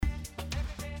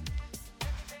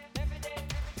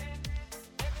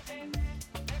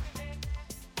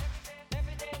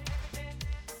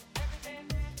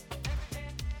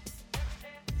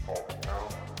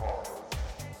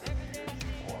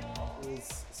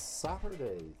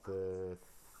Saturday the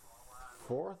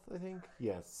 4th, I think.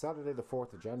 Yes, Saturday the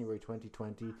 4th of January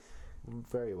 2020.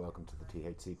 Very welcome to the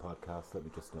THC podcast. Let me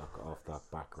just knock off that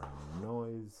background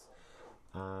noise.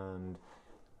 And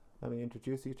let me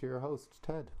introduce you to your host,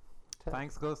 Ted.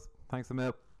 Thanks, Gus. Thanks a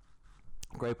mil.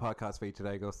 Great podcast for you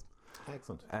today, Gus.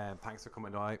 Excellent. Thanks for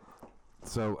coming by.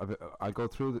 So I'll go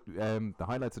through the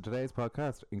highlights of today's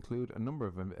podcast. Include a number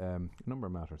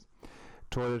of matters.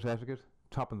 Toilet etiquette,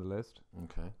 top on the list.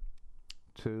 Okay.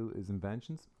 2 is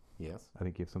inventions. Yes. I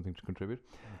think you have something to contribute.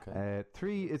 Okay.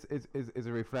 3 is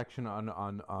a reflection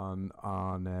on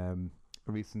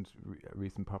a recent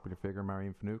popular figure,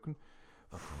 Marion Finucane.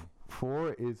 Okay.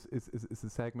 4 is a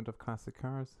segment of classic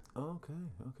cars. Okay.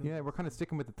 Yeah, we're kind of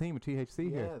sticking with the theme of THC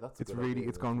here. Yeah, that's it's really idea.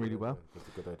 It's gone really well. That's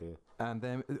a good idea.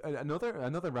 And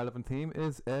another relevant theme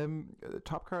is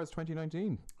Top Cars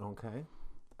 2019. Okay.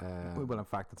 Well, in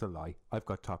fact, it's a lie. I've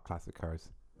got top classic cars.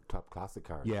 Top classic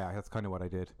cars. Yeah, that's kind of what I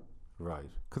did. Right.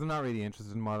 Because I'm not really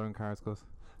interested in modern cars, Gus.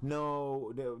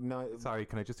 No. Sorry,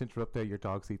 can I just interrupt there? Your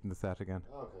dog's eating the set again.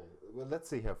 Okay. Well, let's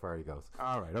see how far he goes.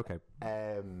 All right. Okay.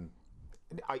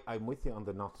 I'm with you on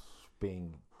the not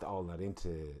being all that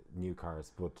into new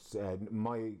cars, but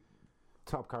my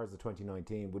top cars of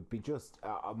 2019 would be just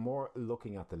more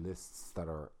looking at the lists that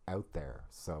are out there.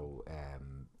 So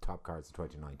top cars of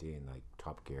 2019, like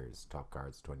Top Gears, Top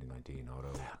Cars 2019,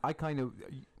 Auto, I kind of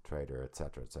Trader,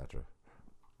 etc., etc.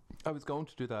 I was going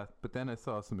to do that, but then I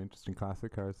saw some interesting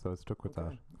classic cars, so I stuck with that.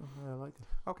 Okay, I like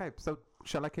it. Okay, so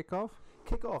shall I kick off?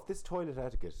 Kick off this toilet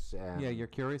etiquette. Yeah, you're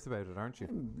curious about it, aren't you?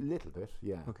 A little bit,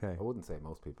 yeah. Okay. I wouldn't say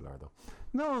most people are though.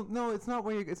 No, it's not.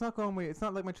 It's not going. It's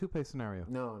not like my toothpaste scenario.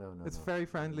 No. It's very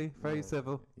friendly, very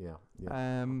civil. Yeah.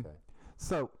 Okay.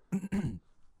 So,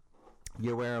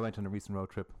 you're aware I went on a recent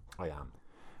road trip. I am.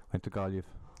 Went to Galway.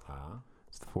 Ah.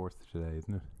 It's the 4th today,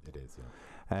 isn't it? It is,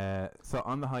 yeah. So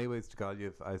on the highways to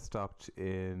Galway, I stopped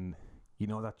in,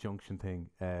 that junction thing.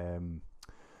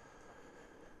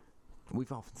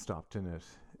 We've often stopped in it.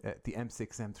 The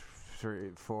M6,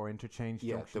 M4 interchange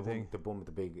junction thing. The one with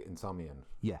the big insomnia.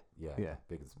 Yeah.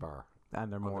 Biggest bar.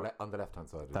 And they're more on the left-hand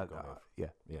side. Yeah.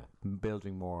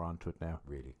 Building more onto it now.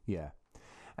 Really. Yeah.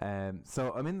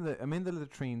 So I'm in the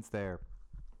latrines there.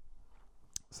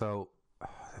 So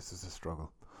this is a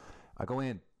struggle. I go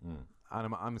in,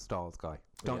 and I'm a stalls guy.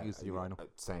 Don't use the urinal.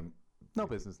 Same. No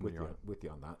business in the urinal. With you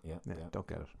on that. Yeah. Don't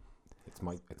get it. It's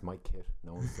my kit.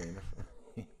 No one's saying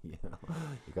it. You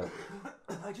got.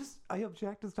 I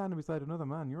object to standing beside another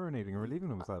man urinating and relieving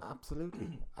himself.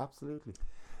 Absolutely.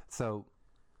 So,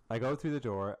 I go through the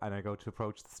door and I go to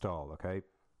approach the stall. Okay.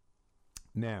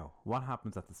 Now, what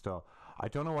happens at the stall? I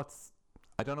don't know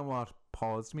what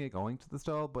paused me going to the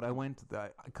stall, but I went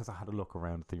because I had a look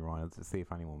around at the urinals to see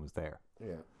if anyone was there.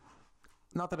 Yeah.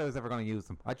 Not that I was ever going to use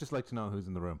them. I'd just like to know who's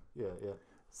in the room. Yeah.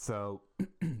 So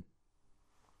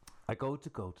I go to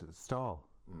the stall.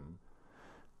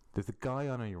 There's a guy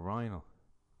on a urinal.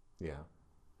 Yeah.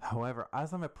 However,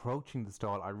 as I'm approaching the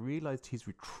stall, I realised he's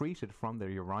retreated from the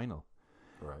urinal.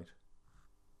 Right.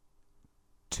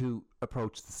 To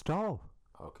approach the stall.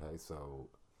 Okay, so.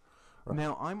 Right.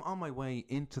 Now I'm on my way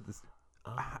into this.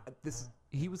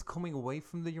 He was coming away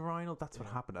from the urinal. That's what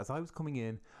happened. As I was coming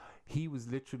in, he was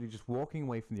literally just walking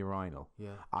away from the urinal.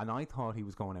 Yeah. And I thought he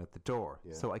was going out the door.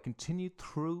 Yeah. So I continued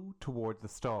through toward the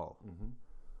stall. Mm-hmm.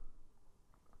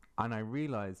 And I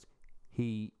realised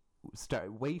he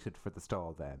waited for the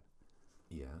stall then.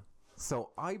 Yeah. So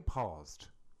I paused.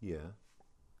 Yeah.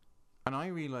 And I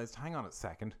realised, hang on a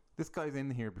second, this guy's in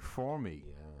here before me.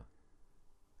 Yeah.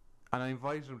 And I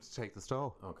invited him to take the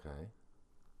stall. Okay.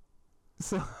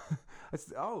 So I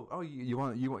said, you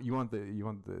want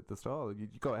the stall? You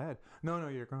go ahead. No,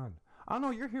 you're gone. Oh no,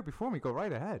 you're here before me. Go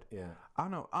right ahead. Yeah. Oh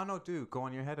no, dude, go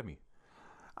on, you're ahead of me.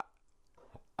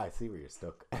 I see where you're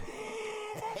stuck.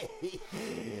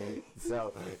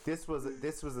 So this was a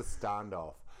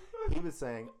standoff. He was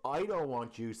saying, I don't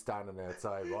want you standing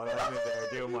outside while I'm in there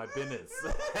doing my business.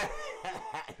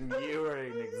 And you were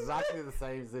in exactly the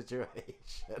same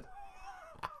situation.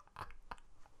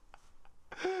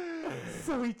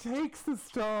 So he takes the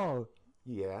stall.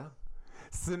 Yeah.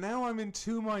 So now I'm in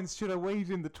two minds. Should I wait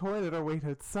in the toilet or wait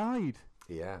outside?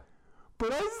 Yeah.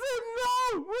 But I said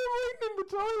no. We're waiting in the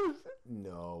toilet.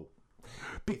 No.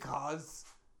 Because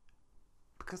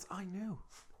I knew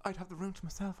I'd have the room to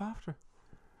myself after.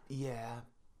 Yeah,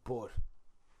 but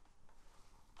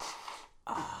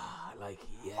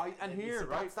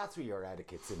that's where your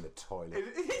etiquette's in the toilet.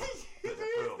 It is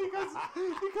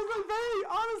because I'm very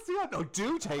honest. Yeah, no,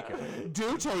 do take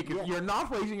it. Yeah. You're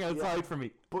not waiting outside for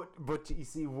me. But you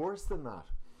see, worse than that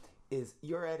is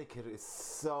your etiquette is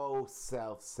so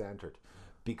self-centered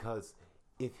Because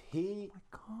if he... Oh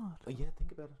my God. Yeah,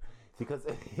 think about it. Because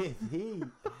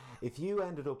if you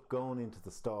ended up going into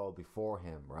the stall before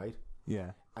him, right?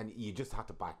 Yeah. And you just had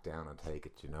to back down and take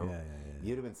it, you know? Yeah.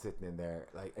 You'd have been sitting in there,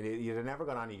 like, and you'd have never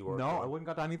got any work No, done. I wouldn't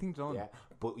got anything done. Yeah,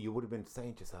 but you would have been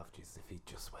saying to yourself, Jesus, if he'd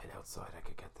just wait outside, I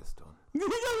could get this done.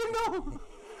 No.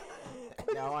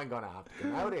 Now I'm going to have to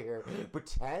get out of here.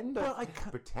 Pretend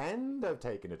I've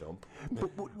taken a dump.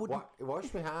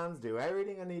 Wash my hands, do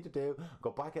everything I need to do, go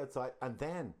back outside, and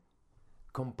then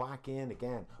come back in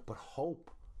again. But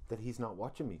hope that he's not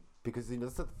watching me. Because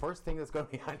that's the first thing that's going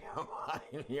to be on your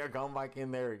mind. You're going back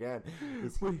in there again.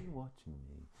 Is he watching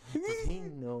me? Does he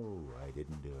know I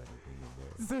didn't do anything in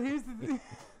there? So here's the thing.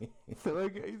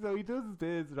 So he does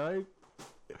this, right?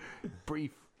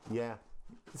 Brief. Yeah.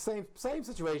 Same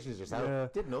situation as yourself. Yeah.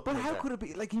 Did nothing. But how could it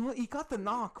be? Like, he got the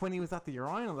knock when he was at the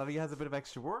urinal that he has a bit of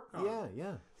extra work on.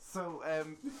 Yeah. So,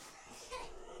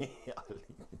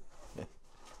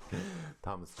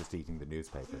 Thomas just eating the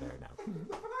newspaper there now.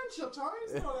 The Financial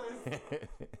Times,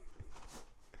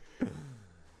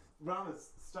 Ramis,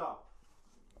 stop.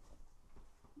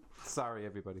 Sorry,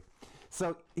 everybody.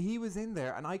 So he was in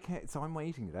there, and I can't. So I'm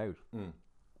waiting it out.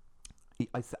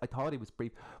 I thought he was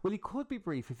brief. Well, he could be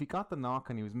brief if he got the knock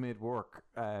and he was mid work.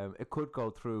 It could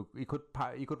go through. You could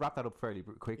wrap that up fairly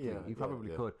quickly. Yeah, he probably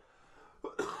could.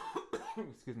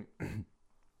 Excuse me.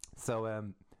 So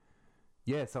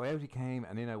so out he came,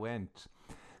 and in I went.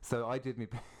 So I did my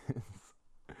best,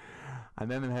 and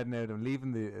then I'm heading out.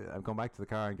 I'm going back to the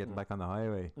car and getting back on the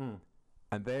highway.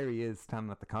 And there he is,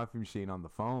 standing at the coffee machine on the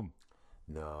phone.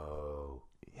 No.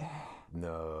 Yeah.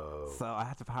 No. So I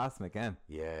had to pass him again.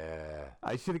 Yeah.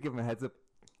 I should have given him a heads up.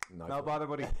 No bother,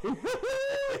 buddy.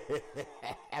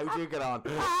 How'd you get on?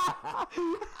 I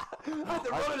had to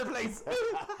run in the place.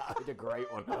 I had a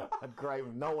great one.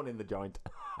 No one in the joint.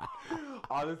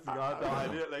 Honestly, God, no, I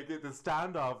did. Like, the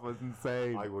standoff was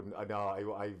insane. I wouldn't.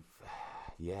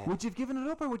 Yeah. Would you have given it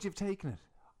up or would you have taken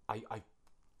it?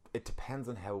 It depends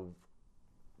on how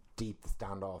deep the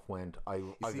standoff went. I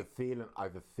have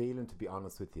a feeling, to be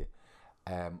honest with you,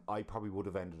 I probably would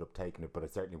have ended up taking it, but I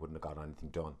certainly wouldn't have got anything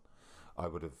done. I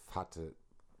would have had to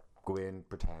go in,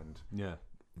 pretend,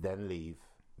 then leave,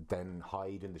 then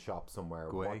hide in the shop somewhere,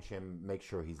 watch him, make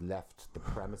sure he's left the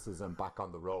premises and back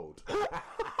on the road.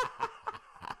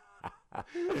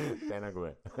 Then I go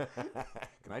in.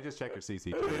 Can I just check your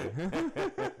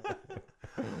CCTV?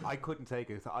 I couldn't take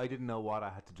it. I didn't know what I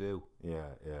had to do.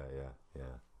 Yeah.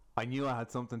 I knew I had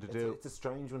something to do. It's a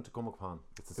strange one to come upon.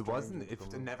 It wasn't.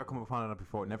 It's never come upon it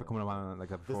before. Never come upon it like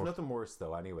that before. There's nothing worse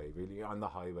though. Anyway, really, on the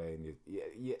highway, and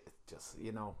you just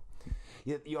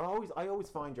I always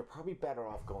find you're probably better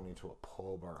off going into a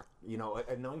pub or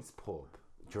a nice pub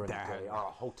during the day or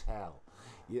a hotel.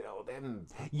 Then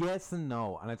yes and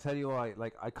no. And I tell you why.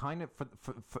 Like, I kind of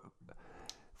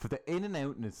for the in and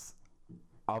outness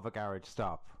of a garage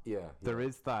stop. There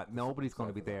is that. Nobody's going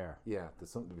to be there. Yeah,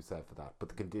 there's something to be said for that. But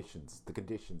the conditions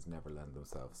never lend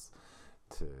themselves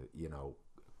to,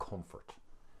 comfort.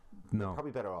 No. You're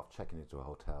probably better off checking into a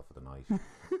hotel for the night.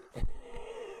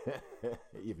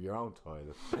 You have your own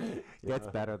toilet. Gets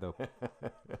better though.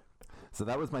 So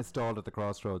that was my stall at the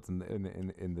crossroads in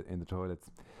the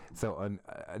toilets. So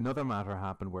another matter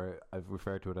happened where I've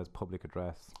referred to it as public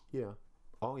address. Yeah.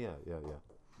 Oh yeah.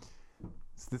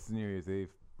 So this is New Year's Eve.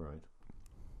 Right.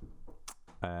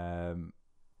 I'm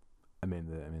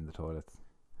in the toilets.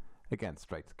 Again,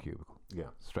 straight to the cubicle.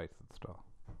 Yeah. Straight to the stall.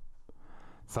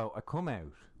 So I come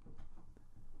out.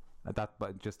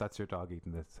 That's your dog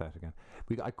eating this set again.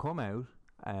 I come out,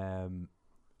 and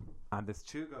there's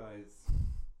two guys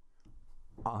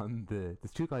on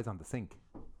the sink.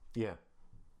 Yeah.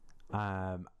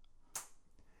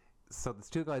 So there's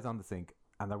two guys on the sink,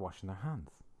 and they're washing their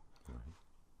hands. Right.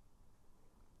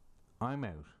 I'm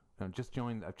out.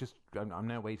 I'm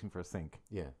now waiting for a sink.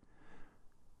 Yeah.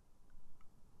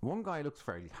 One guy looks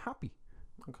fairly happy.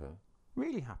 Okay.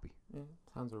 Really happy. Yeah.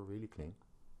 His hands are really clean.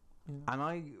 Yeah. And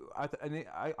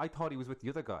I thought he was with the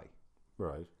other guy.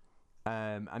 Right.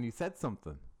 And he said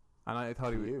something. And I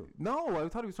thought I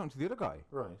thought he was talking to the other guy.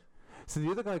 Right. So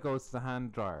the other guy goes to the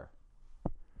hand dryer.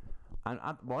 And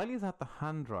while he's at the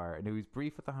hand dryer, and he was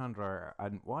brief at the hand dryer,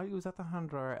 and while he was at the hand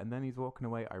dryer, and then he's walking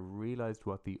away, I realised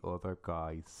what the other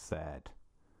guy said.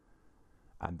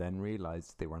 And then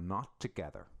realised they were not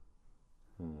together.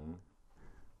 Mm-hmm.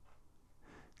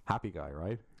 Happy guy,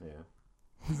 right? Yeah.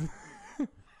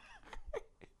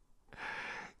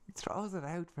 He throws it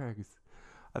out, Fergus.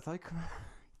 As I come out,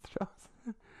 he throws it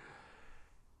out.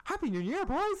 Happy New Year,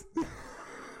 boys!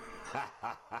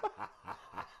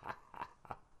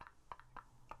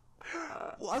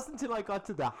 wasn't until I got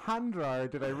to the hand dryer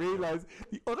did I realise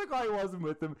the other guy wasn't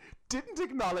with them, didn't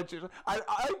acknowledge it. And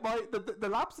the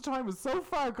lapse of time was so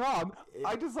far gone,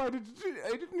 I decided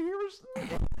I didn't hear it.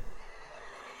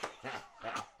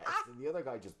 So the other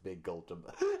guy just big gulped him.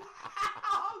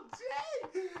 Oh, Jay!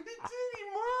 He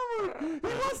murmured.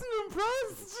 He wasn't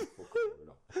impressed.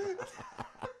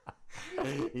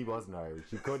 He wasn't Irish.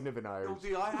 He couldn't have been Irish. No,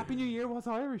 the Happy New Year was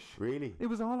Irish. Really? It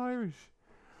was all Irish.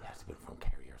 He has to be from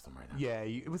Kerry or somewhere. Now. Yeah,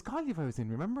 it was Galway I was in,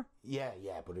 remember? Yeah,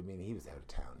 but I mean, he was out of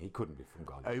town. He couldn't be from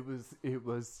Galway.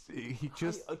 He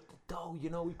just... Though, you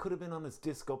know, he could have been on his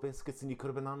disco biscuits and he could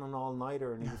have been on an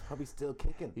all-nighter and he was probably still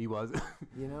kicking. He was.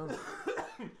 You know?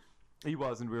 He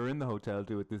wasn't. We were in the hotel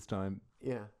do at this time.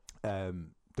 Yeah.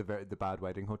 The Bad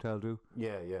Wedding Hotel do.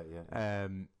 Yeah.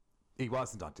 He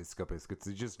wasn't on disco biscuits.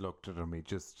 He just looked at him. He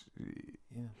just...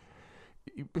 Yeah.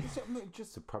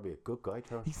 Just probably a good guy,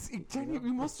 Charles. He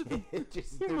must have been.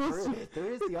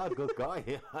 There is the odd good guy.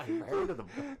 I've heard of them.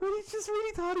 But he just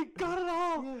really thought he got it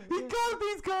all. He got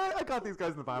these guys. I got these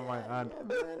guys in the palm of my hand. Yeah,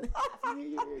 man. Happy New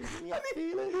Year. You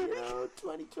feel it, you know,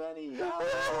 2020.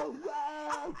 Oh,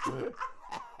 wow. But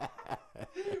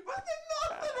then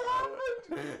nothing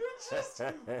happened. It was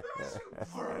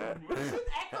an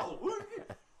echo.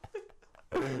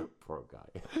 Poor guy.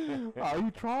 Oh,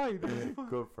 he tried.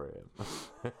 Good for him.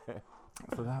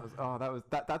 So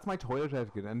that's my toilet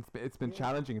etiquette, and it's been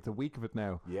challenging. It's a week of it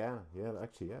now. Yeah,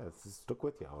 actually, it's stuck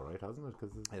with you, all right, hasn't it?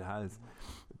 Cause it has.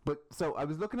 But so I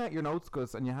was looking at your notes,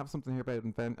 Gus, and you have something here about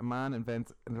a man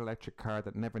invents an electric car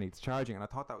that never needs charging, and I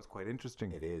thought that was quite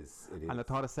interesting. It is. And I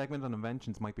thought a segment on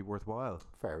inventions might be worthwhile.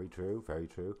 Very true.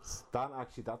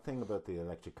 That thing about the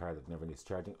electric car that never needs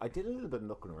charging, I did a little bit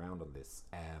looking around on this.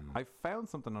 I found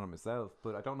something on it myself,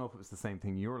 but I don't know if it was the same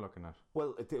thing you were looking at.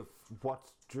 Well,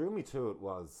 what drew me to it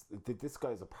was this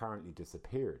guy's apparently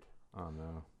disappeared. Oh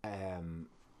no.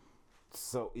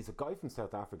 So he's a guy from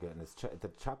South Africa, and the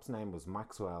chap's name was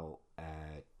Maxwell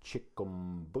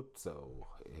Chikumbutso,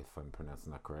 if I'm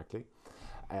pronouncing that correctly.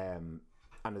 And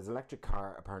his electric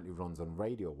car apparently runs on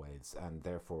radio waves, and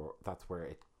therefore that's where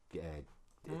it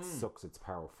sucks its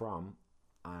power from.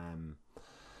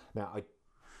 Now,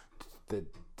 the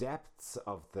depths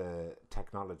of the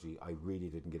technology I really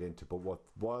didn't get into, but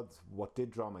what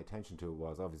did draw my attention to it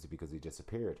was obviously because he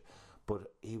disappeared,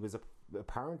 but he was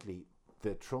apparently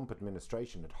the Trump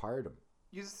administration had hired him.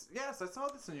 Yes, I saw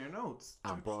this in your notes.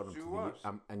 And brought him to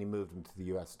and he moved him to the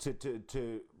US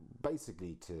to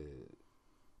basically to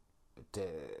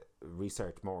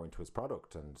research more into his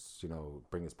product and, you know,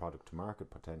 bring his product to market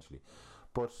potentially.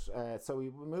 But so he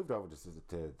moved over to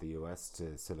the US,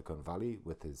 to Silicon Valley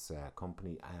with his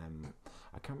company.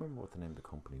 I can't remember what the name of the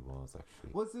company was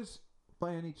actually. Was it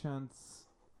by any chance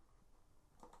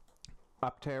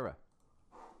Aptera?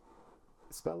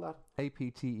 Spell that?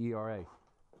 Aptera.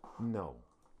 No.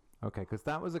 Okay, because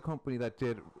that was a company that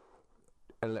did.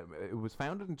 It was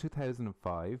founded in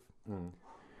 2005.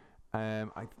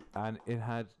 And it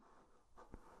had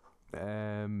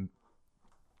what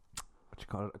you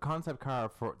call it, a concept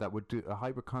car that would do a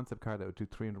hybrid concept car that would do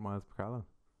 300 miles per gallon.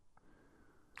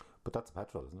 But that's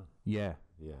petrol, isn't it? Yeah.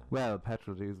 Well,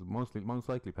 petrol, diesel, most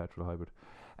likely petrol hybrid.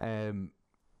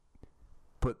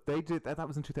 But they did that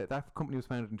was in 2000. That company was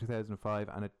founded in 2005,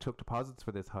 and it took deposits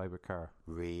for this hybrid car.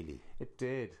 Really? It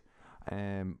did.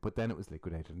 But then it was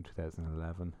liquidated in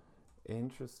 2011.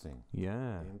 Interesting.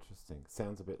 Yeah. Interesting.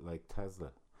 Sounds a bit like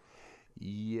Tesla.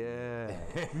 Yeah.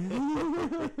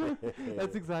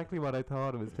 That's exactly what I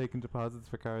thought. It was taking deposits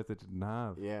for cars that didn't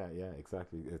have. Yeah,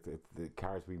 exactly. It's the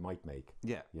cars we might make.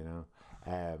 Yeah. You know?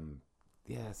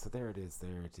 So there it is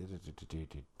there.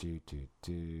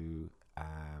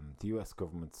 The US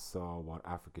government saw what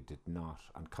Africa did not,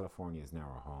 and California is now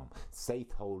our home.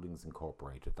 Saith Holdings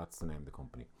Incorporated, that's the name of the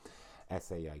company.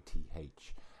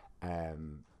 SAITH.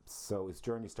 So his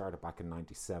journey started back in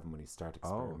 97 when he started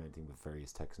experimenting with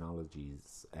various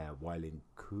technologies while in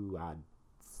Kuadzana.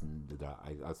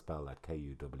 I'll spell that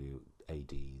Kuwadzana.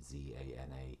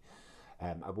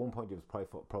 At one point he was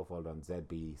profiled on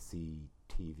ZBC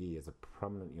TV as a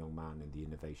prominent young man in the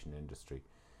innovation industry.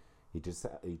 He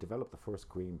developed the first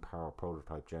green power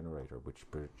prototype generator, which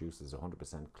produces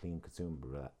 100% clean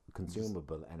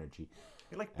consumable energy.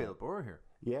 You're like Bill Burr here.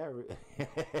 Yeah,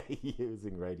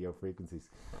 using radio frequencies.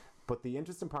 But the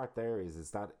interesting part there is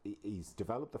that he's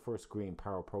developed the first green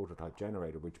power prototype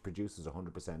generator, which produces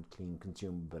 100% clean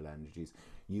consumable energies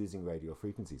using radio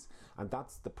frequencies. And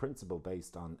that's the principle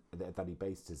based on that he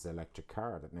based his electric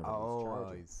car that never was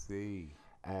charging. I see.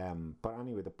 But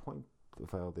anyway, the point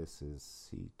of how this is,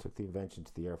 he took the invention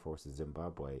to the Air Force of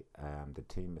Zimbabwe. The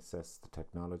team assessed the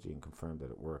technology and confirmed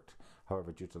that it worked.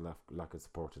 However, due to lack of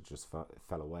support, it just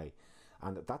fell away.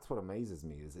 And that's what amazes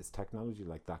me is technology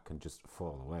like that can just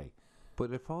fall away.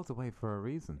 But it falls away for a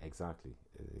reason. Exactly.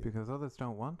 Because others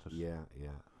don't want it. Yeah.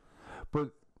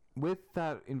 But with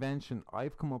that invention,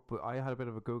 I've come up with, I had a bit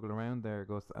of a Google around there,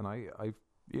 Gus, and I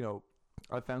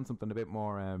found something a bit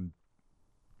more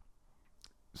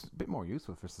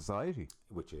useful for society.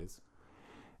 Which is?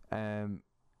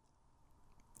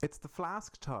 It's the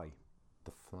flask tie.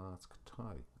 The flask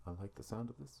tie. I like the sound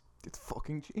of this. It's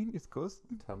fucking genius, Gus.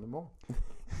 Tell me more.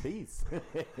 Please.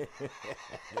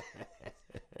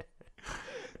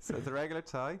 So it's a regular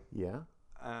tie. Yeah.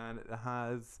 And it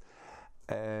has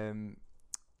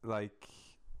like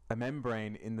a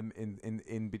membrane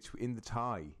in between the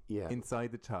tie. Yeah.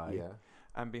 Inside the tie. Yeah.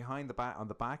 And behind the back, on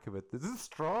the back of it, there's a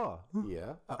straw.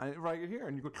 Yeah. And right here,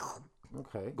 and you go.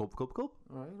 Okay. Gulp, gulp, gulp.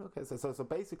 All right. Okay. So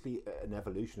basically an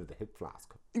evolution of the hip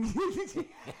flask.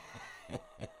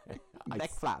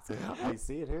 Neck flask. I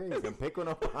see it here. You can pick one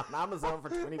up on Amazon for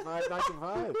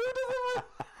 $25.95.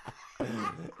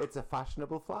 It's a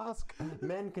fashionable flask.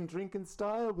 Men can drink in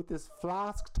style with this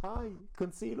flask tie.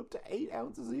 Conceal up to 8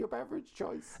 ounces of your beverage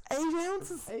choice. 8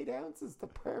 ounces? 8 ounces. The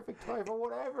perfect tie for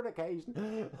whatever occasion.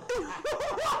 The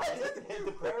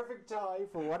perfect tie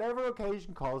for whatever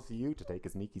occasion calls for you to take a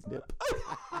sneaky snip.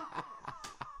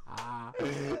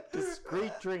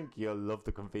 Discreet drink. You'll love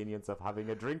the convenience of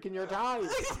having a drink in your tie.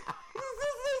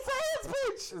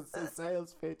 It's a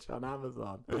sales pitch on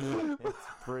Amazon. It's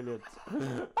brilliant.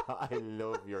 I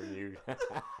love your new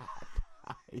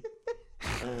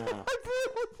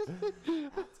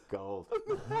It's gold.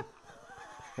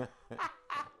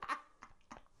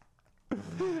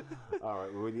 All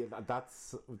right,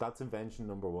 that's invention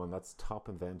number one. That's top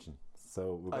invention.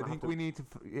 So I think we need to.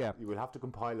 You will have to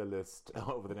compile a list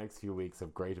over the next few weeks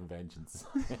of great inventions.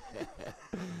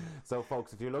 So,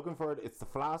 folks, if you're looking for it, it's the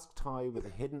flask tie with a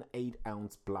hidden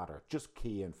 8-ounce bladder. Just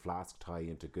key in flask tie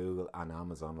into Google, and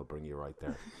Amazon will bring you right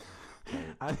there.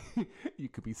 And you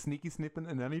could be sneaky snipping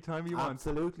at any time you want.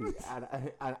 Absolutely, and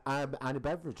a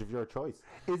beverage of your choice.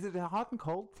 Is it a hot and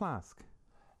cold flask?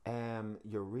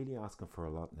 You're really asking for a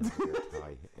lot in your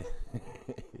tie.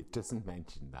 It doesn't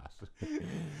mention that.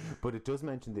 But it does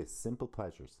mention this: simple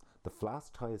pleasures. The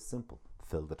flask tie is simple.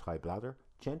 Fill the tie bladder,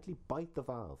 gently bite the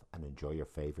valve, and enjoy your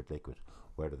favourite liquid,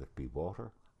 whether it be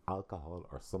water, alcohol,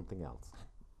 or something else.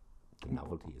 The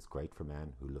novelty is great for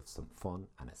men who love some fun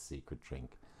and a secret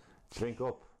drink. Drink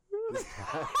up.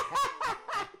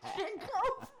 Drink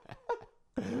up.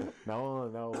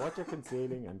 No, what you're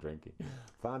concealing and drinking.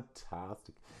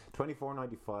 Fantastic.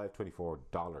 $24.95,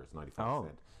 $24.95. Oh.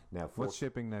 Now, what's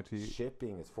shipping now to you?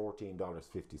 Shipping is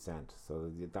 $14.50. So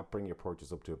that bring your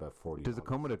purchase up to about $40. Does it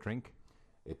come with a drink?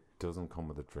 It doesn't come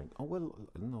with a drink. Oh, well,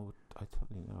 no, I tell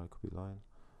you now, I could be lying.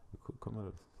 It could come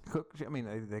with I mean,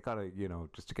 they gotta,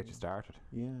 just to get you started.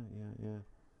 Yeah.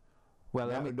 Well,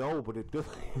 yeah, I mean, no, but it does.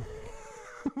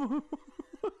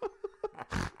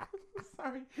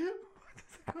 Sorry.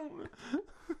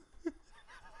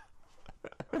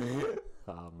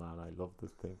 Oh man, I love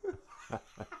this thing.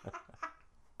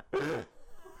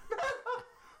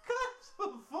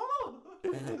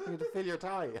 You had to fill your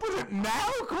tie. But it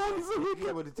now comes.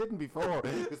 Yeah, but it didn't before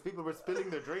because people were spilling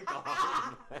their drink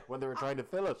on when they were trying to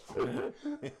fill it.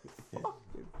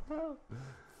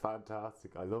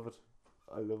 Fantastic! I love it.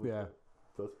 Yeah,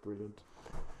 that's brilliant.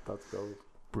 That's gold.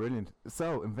 Brilliant.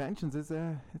 So inventions is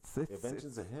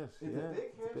inventions a hit. It's yeah, a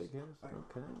big it's a big hit.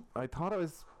 Okay. I thought I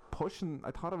was pushing.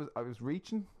 I thought I was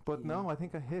reaching, but no, I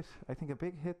think I hit. I think a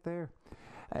big hit there.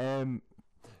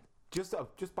 Just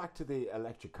back to the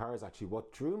electric cars. Actually,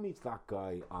 what drew me to that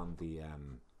guy on the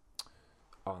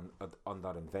on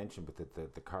that invention, but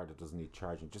the car that doesn't need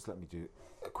charging. Just let me do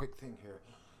a quick thing here.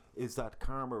 Is that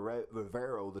Karma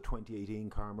Revero, the 2018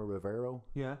 Karma Revero?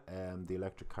 Yeah. The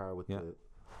electric car with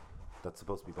that's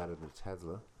supposed to be better than a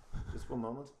Tesla. Just one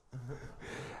moment.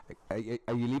 Are you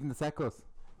leaving the Secos?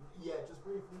 Yeah, just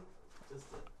briefly.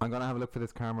 I'm gonna have a look for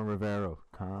this Karma Revero.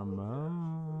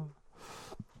 Karma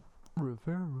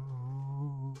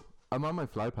Revero. I'm on my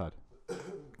flypad.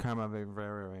 Karma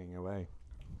Reveroing away.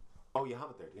 Oh, you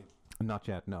have it there, do you? Not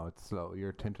yet. No, it's slow.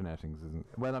 Your Tinternettings isn't.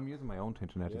 Well, I'm using my own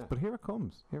Tinternettings, but here it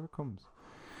comes.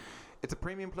 It's a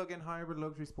premium plug-in hybrid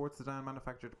luxury sports sedan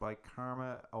manufactured by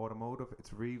Karma Automotive.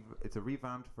 It's a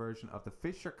revamped version of the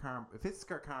Fisker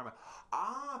Karma.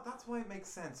 Ah, that's why it makes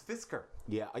sense. Fisker.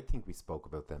 Yeah, I think we spoke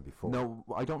about them before. No,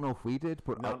 I don't know if we did,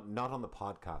 but not on the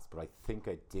podcast. But I think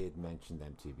I did mention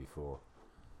them to you before.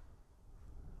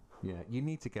 Yeah, you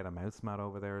need to get a mouse mat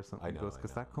over there or something, I know.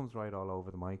 because that comes right all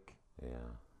over the mic. Yeah,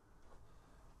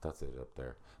 that's it up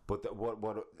there. But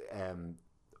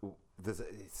there's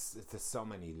so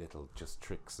many little just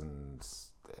tricks and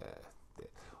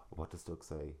what does Doug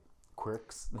say?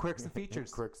 Quirks and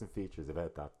features. Quirks and features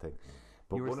about that thing.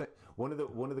 But You were one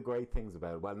of the great things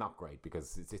about it, well, not great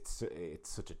because it's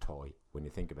such a toy when you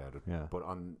think about it. Yeah. But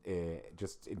on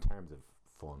just in terms of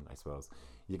fun, I suppose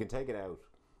you can take it out,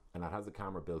 and it has a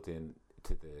camera built in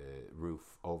to the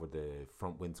roof over the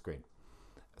front windscreen,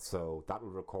 so that will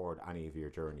record any of your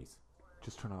journeys.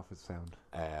 Just turn off his sound.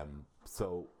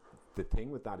 So the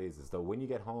thing with that is though, when you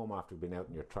get home after being out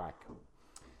on your track,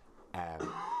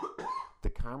 the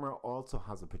camera also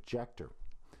has a projector.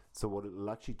 So what it'll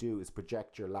actually do is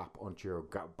project your lap onto your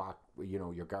back,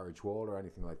 your garage wall or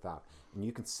anything like that, and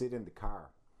you can sit in the car.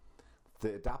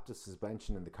 The adaptive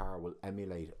suspension in the car will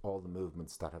emulate all the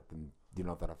movements that have been,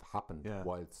 that have happened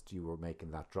whilst you were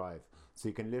making that drive. So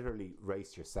you can literally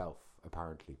race yourself,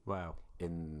 apparently. Wow.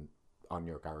 On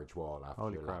your garage wall after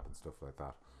Holy your crap. lap and stuff like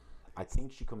that. I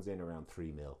think she comes in around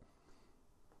 3 mil.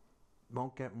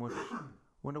 Won't get much.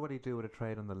 Wonder what he'd do with a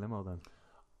trade on the limo then.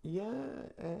 Yeah,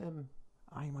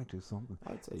 I might do something.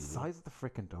 I'd say Size of the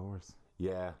freaking doors.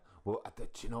 Yeah. Well, do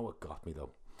you know what got me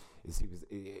though? Is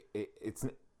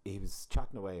he was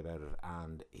chatting away about it,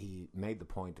 and he made the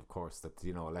point, of course, that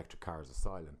electric cars are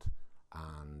silent,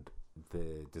 and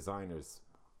the designers,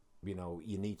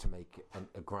 you need to make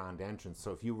a grand entrance.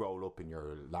 So if you roll up in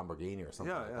your Lamborghini or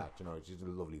something that, it's just a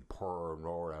lovely purr and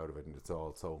roar out of it, and it's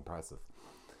all so impressive.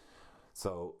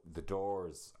 So the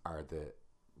doors are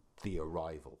the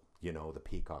arrival, the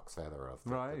peacock's feather of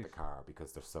the car,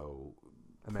 because they're so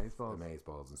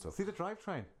amazeballs and stuff. See the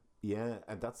drivetrain? Yeah,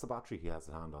 and that's the battery he has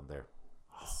a hand on there.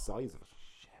 The size of it.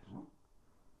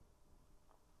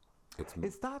 Shit.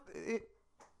 Is that it?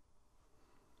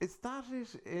 Is that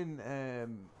it in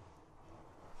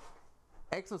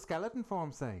exoskeleton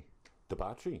form, say? The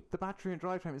battery? The battery and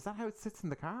drivetrain. Is that how it sits in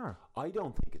the car? I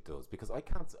don't think it does, because I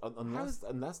can't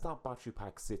unless that battery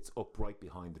pack sits up right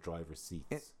behind the driver's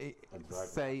seats.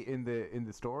 Say in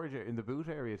the storage in the boot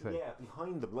area. Say. Yeah,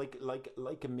 behind them, like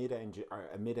a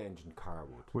mid-engine car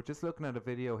would. We're just looking at a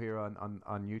video here on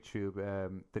YouTube.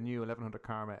 The new 1100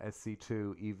 Karma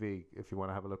SC2 EV. If you want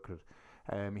to have a look at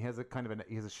it, he has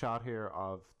a shot here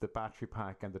of the battery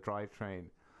pack and the drivetrain.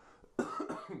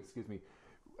 Excuse me.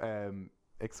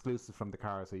 Exclusive from the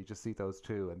car, so you just see those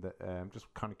two, and I'm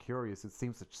just kind of curious. It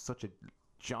seems such a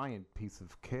giant piece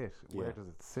of kit. Where does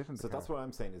it sit in the car? So that's what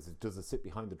I'm saying. Does it sit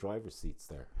behind the driver's seats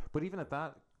there? But even at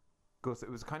that, Gus,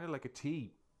 it was kind of like a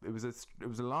T. It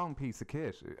was a long piece of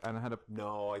kit, and it had a.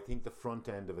 No, I think the front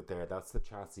end of it there. That's the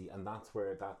chassis, and that's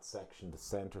where that section, the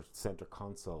center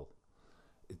console,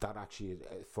 that actually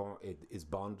it is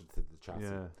bonded to the chassis.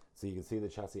 Yeah. So you can see the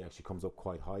chassis actually comes up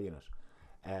quite high in it.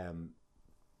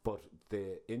 But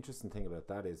the interesting thing about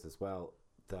that is as well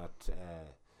that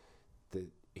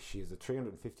she has a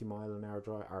 350 mile an hour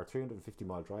drive or 350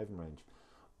 mile driving range,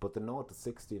 but the 0 to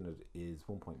 60 in it is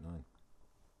 1.9.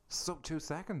 Sub 2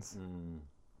 seconds.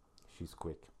 She's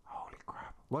quick. Holy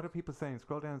crap! What are people saying?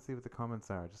 Scroll down and see what the comments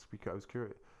are. Just because I was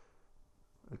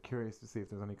curious to see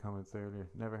if there's any comments earlier.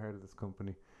 Never heard of this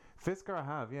company. Fisker, I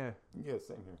have. Yeah. Yeah,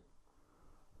 same here.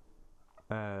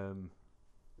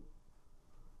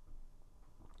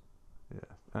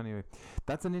 Yeah. Anyway,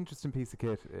 that's an interesting piece of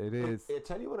kit. It is. I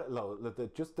tell you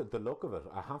what, just the look of it.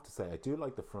 I have to say, I do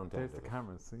like the front end. There's the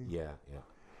cameras. See? Yeah.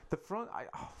 The front.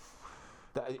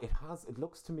 It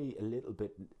looks to me a little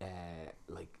bit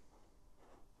like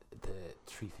the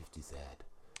 350Z.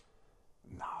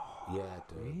 No. Yeah,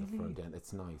 really? The front end.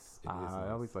 It's nice. It is nice.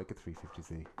 I always like a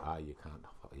 350Z. You can't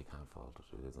fault it.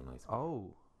 It is a nice car.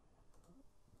 Oh.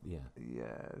 Yeah.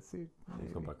 Yeah. See.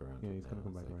 He's come back around. Yeah, he's going to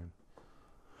come back around.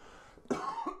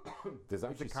 There's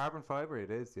actually it's a carbon fibre.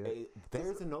 It is. Yeah.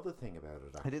 There's another thing about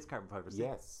it. Actually. It is carbon fibre.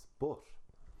 Yes, but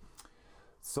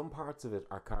some parts of it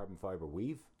are carbon fibre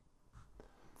weave.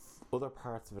 Other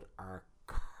parts of it are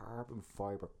carbon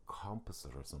fibre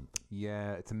composite or something.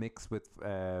 Yeah, it's a mix with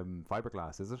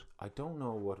fiberglass, is it? I don't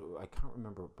know I can't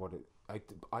remember what it.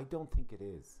 I don't think it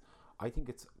is. I think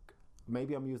it's.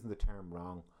 Maybe I'm using the term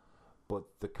wrong, but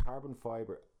the carbon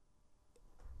fibre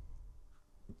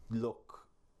look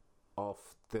of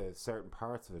the certain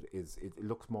parts of it it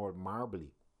looks more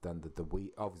marbly than the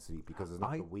weave, obviously, because it's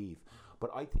not the weave.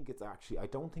 But I think it's actually. I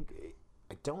don't think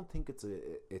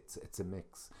it's a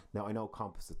mix. Now I know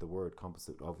composite. The word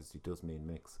composite obviously does mean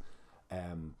mix,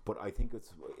 but I think it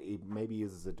maybe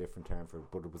uses a different term for it.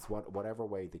 But it was whatever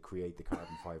way they create the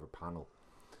carbon fibre panel.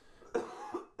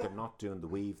 They're not doing the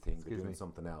weave thing. They're doing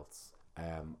something else.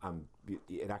 And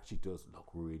it actually does look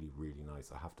really, really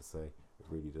nice. I have to say, it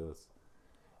really does.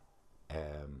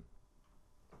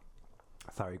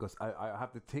 Sorry, Gus. I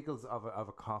have the tickles of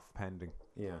a cough pending.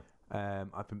 Yeah.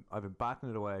 I've been batting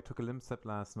it away. I took a limb sip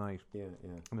last night. Yeah.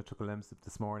 And I took a limb sip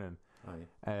this morning. Aye.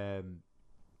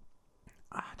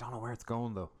 I don't know where it's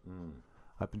going though.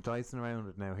 I've been dicing around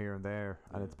it now here and there,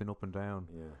 and it's been up and down.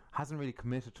 Yeah. Hasn't really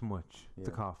committed to much. The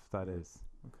cough, that is.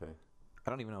 Okay. I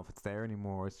don't even know if it's there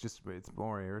anymore. It's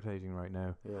more irritating right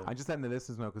now. Yeah. I'm just letting the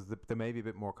listeners know because there may be a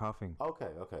bit more coughing. Okay,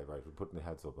 right. We're putting the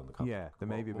heads up on the coughing. Yeah, there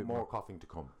may be a bit more coughing to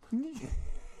come.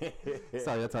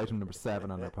 Sorry, that's item number 7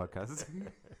 on our podcast.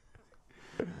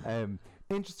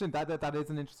 Interesting. That is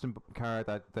an interesting car.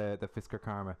 That the Fisker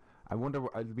Karma. I wonder.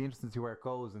 It'll be interesting to see where it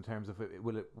goes in terms of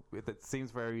it seems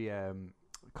very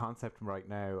concept right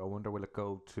now. I wonder will it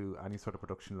go to any sort of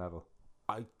production level?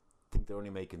 I think they're only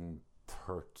making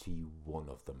 31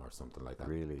 of them or something like that.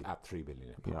 Really? At 3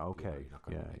 billion. Yeah. Okay. You're not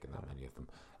going to be making that many of them.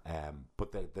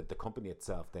 But the company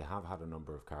itself, they have had a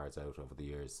number of cars out over the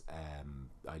years.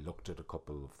 I looked at a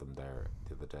couple of them there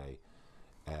the other day.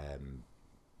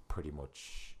 Pretty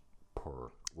much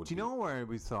per. Do you know where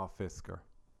we saw Fisker?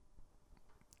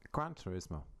 Gran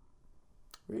Turismo.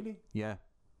 Really? Yeah.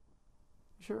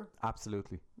 Sure.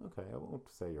 Absolutely. Okay, I won't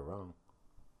say you're wrong.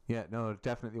 Yeah, no, it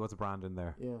definitely was a brand in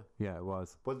there. Yeah, it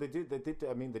was. Well, they did.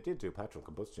 I mean, they did do petrol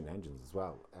combustion engines as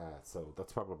well. So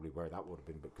that's probably where that would have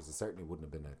been, because it certainly wouldn't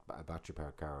have been a battery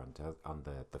powered car on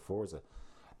the Forza.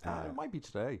 It might be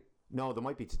today. No, there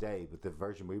might be today, but the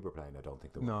version we were playing, I don't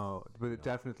think there was. No, but it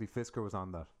definitely Fisker was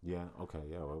on that. Yeah. Okay.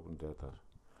 Yeah, I wouldn't doubt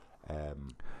that.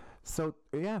 So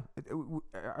yeah,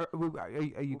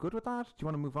 are you good with that? Do you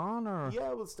want to move on, or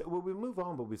yeah, we'll move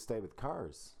on, but we'll stay with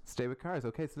cars. Stay with cars.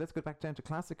 Okay, so let's go back down to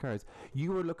classic cars.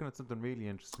 You were looking at something really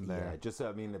interesting there. Yeah,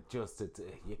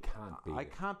 you can't be. I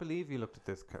can't believe you looked at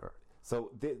this car.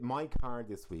 So my car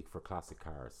this week for classic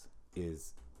cars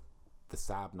is the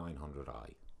Saab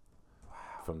 900i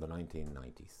from the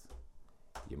 1990s.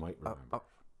 You might remember.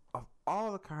 Of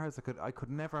all the cars, I could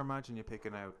never imagine you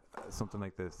picking out something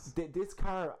like this. This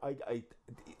car, I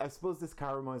suppose this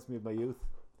car reminds me of my youth.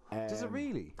 Does it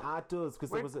really? It does, because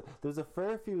there was a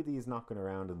fair few of these knocking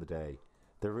around in the day.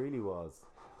 There really was,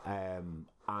 and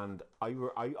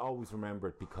I always remember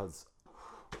it because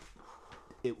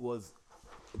it was,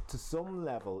 to some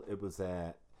level, it was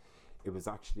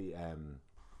actually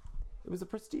it was a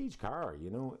prestige car, you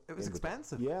know. It was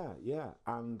expensive. Yeah,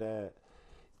 and.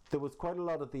 There was quite a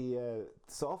lot of the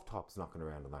soft tops knocking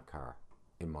around in that car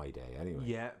in my day, anyway.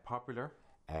 Yeah, popular.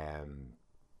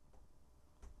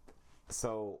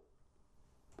 So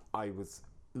I was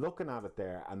looking at it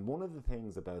there, and one of the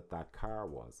things about that car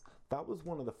was that was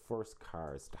one of the first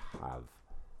cars to have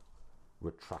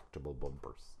retractable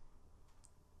bumpers.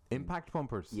 Impact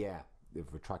bumpers? Yeah,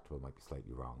 if retractable might be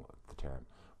slightly wrong with the term,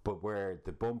 but where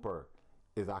the bumper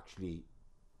is actually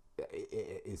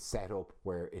is set up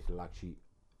where it'll actually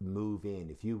move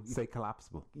in if you say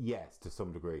collapsible. Yes, to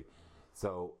some degree.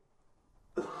 So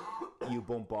you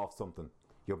bump off something,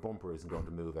 your bumper isn't going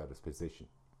to move out of position.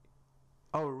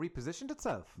 Oh, it repositioned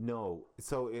itself? No.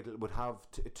 So it would have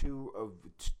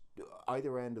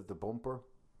either end of the bumper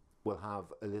will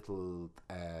have a little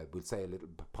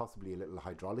possibly a little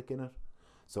hydraulic in it.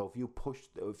 So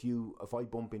if I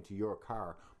bump into your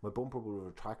car, my bumper will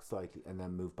retract slightly and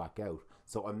then move back out.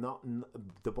 So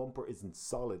the bumper isn't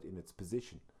solid in its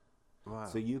position. Wow.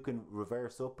 So you can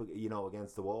reverse up,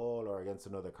 against the wall or against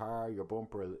another car. Your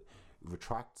bumper will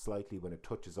retract slightly when it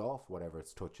touches off whatever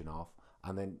it's touching off,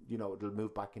 and then it'll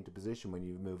move back into position when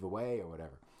you move away or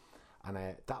whatever. And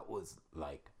that was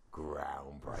like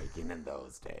groundbreaking in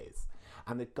those days,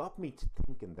 and it got me to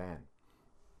thinking then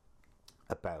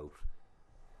about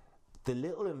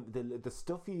the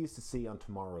stuff you used to see on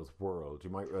Tomorrow's World. You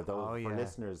might, for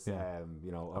listeners,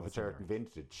 of a certain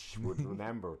vintage would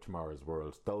remember Tomorrow's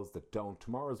World. Those that don't,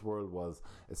 Tomorrow's World was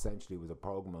a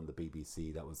program on the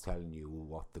BBC that was telling you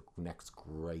what the next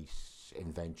great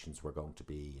inventions were going to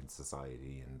be in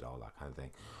society and all that kind of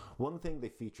thing. One thing they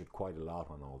featured quite a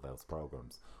lot on all those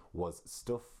programs was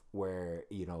stuff where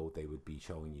they would be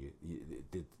showing you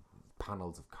the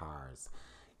panels of cars.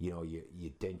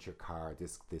 You dent your car.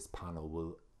 This panel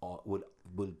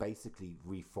will basically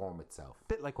reform itself. A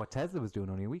bit like what Tesla was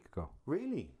doing only a week ago.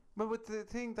 Really? But with the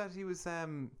thing that he was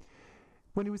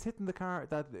when he was hitting the car,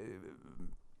 that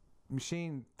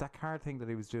machine, that car thing that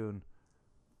he was doing.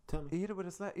 Tell me. He hit it with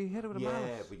a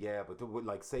mallet. But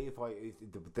like, say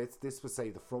this was,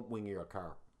 say, the front wing of your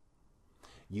car.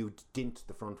 You dent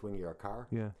the front wing of your car.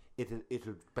 Yeah.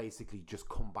 It'll basically just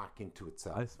come back into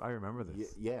itself. I remember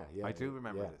this. Yeah. I do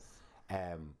remember this.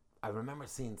 I remember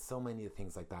seeing so many of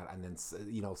things like that, and then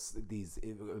these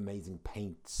amazing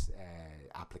paint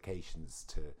applications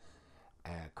to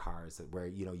cars where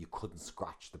you couldn't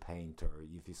scratch the paint, or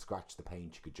if you scratch the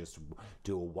paint you could just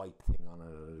do a wipe thing on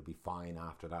it, it'll be fine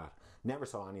after that. Never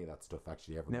saw any of that stuff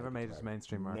actually ever. Never made it to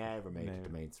mainstream market. Never made it to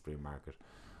mainstream market.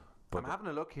 But I'm having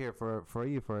a look here for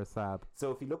a Saab. So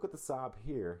if you look at the Saab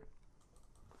here,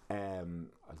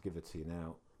 I'll give it to you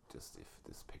now, just if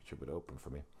this picture would open for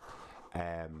me.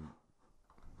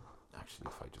 Actually,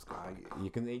 if I just go back, you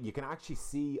can actually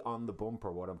see on the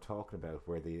bumper what I'm talking about,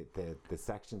 where the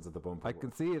sections of the bumper. I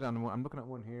can see it on one. I'm looking at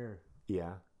one here.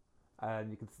 Yeah, and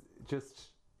you can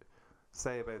just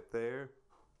say about there.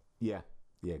 Yeah,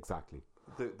 exactly.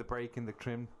 The brake and the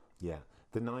trim. Yeah,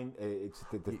 the 9. You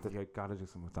gotta do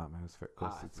something with that mouse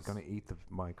because it's gonna eat the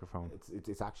microphone.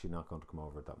 It's actually not going to come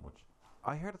over that much.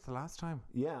 I heard it the last time.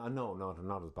 Yeah, no,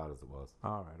 not as bad as it was.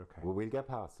 All right, okay. Well, we'll get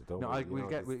past it. Don't worry.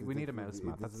 We need a mouse,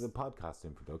 Matt. This is a podcast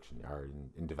in production or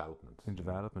in development. In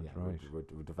development, yeah, right?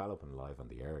 We're developing live on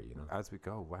the air, as we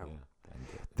go. Wow. Yeah,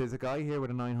 there's a guy here with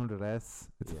a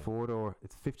 900S. It's a 4-door.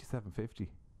 It's 5750.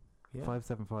 Yeah.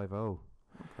 5750. Okay.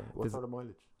 What sort of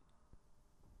mileage?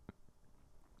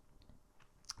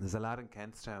 There's a lad in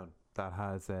Kentstown that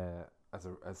has a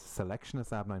selection of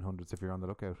Saab 900s if you're on the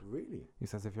lookout. Really? He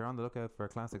says if you're on the lookout for a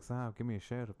classic Saab, give me a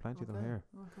shout. I've plenty of them here.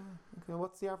 Okay.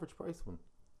 What's the average price one?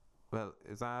 Well,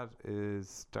 his ad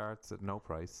starts at no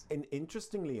price. And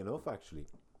interestingly enough, actually,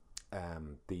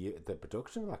 the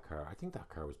production of that car, I think that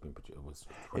car was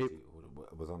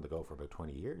was on the go for about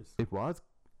 20 years. It was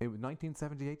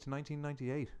 1978 to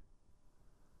 1998.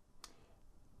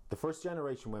 The first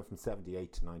generation went from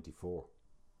 78 to 94.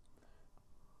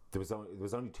 There was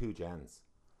only 2 gens.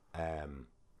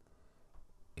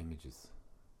 Images.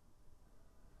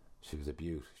 She was a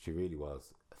beaut. She really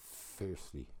was. A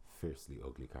fiercely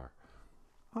ugly car.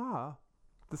 Ah,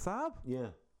 the Saab?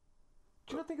 Yeah. Do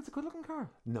you not think it's a good looking car?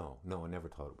 No, I never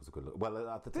thought it was a good look. Well,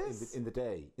 at the in the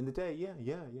day, yeah.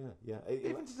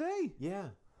 Even today?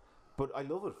 Yeah. But I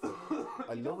love it.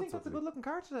 You don't think that's a good looking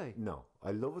car today? No,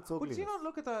 I love its ugliness. But do you not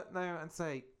look at that now and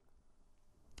say,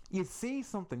 you see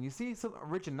something, you see some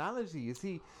originality, you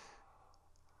see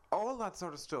all that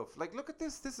sort of stuff. Like, look at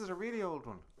this. This is a really old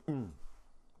one.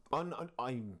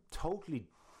 I'm totally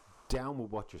down with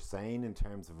what you're saying in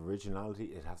terms of originality.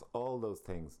 It has all those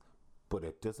things, but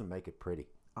it doesn't make it pretty.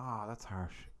 Ah, that's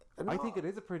harsh. No, I think it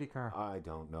is a pretty car. I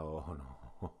don't know. Oh, no.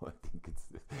 I think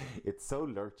it's so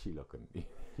lurchy looking.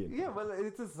 Yeah, well,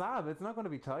 it's a Saab. It's not going to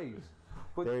be tight.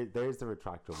 But there's the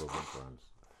retractable bumper on it.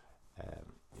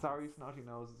 Sorry, snotty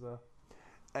nose as well.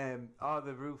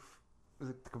 The roof. Is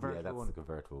it the convertible one? Yeah, that's the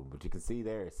convertible. But you can see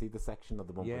the section of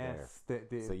the bumper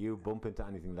there. So you bump into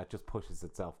anything, that just pushes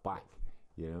itself back,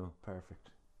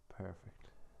 Perfect.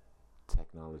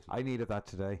 Technology. I needed that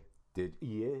today.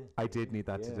 I did need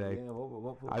that today. Yeah.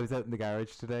 What? I was out in the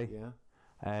garage today. Yeah.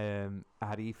 I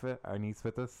had Aoife, our niece,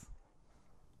 with us.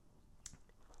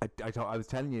 I was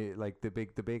telling you, like, the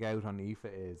big out on Aoife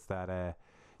is that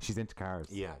she's into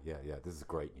cars. Yeah. This is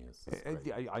great news.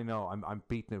 I know. I'm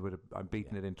beating it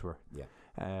it into her. Yeah.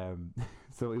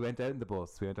 So we went out in the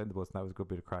bus. and that was a good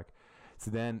bit of crack.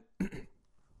 So then,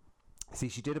 see,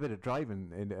 she did a bit of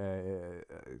driving in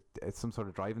some sort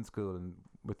of driving school and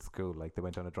with school. Like, they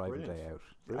went on a driving day out.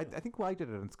 I think I did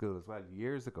it in school as well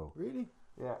years ago. Really?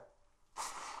 Yeah.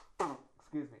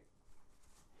 Excuse me.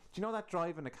 Do you know that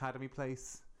driving academy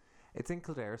place? It's in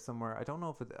Kildare somewhere. I don't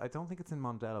think it's in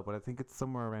Mondello, but I think it's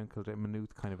somewhere around Kildare,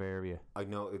 Maynooth kind of area. I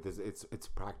know it's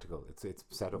practical. It's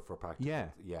set up for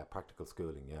practical. Yeah, practical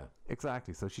schooling. Yeah,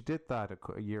 exactly. So she did that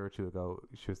a year or two ago.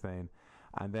 She was saying,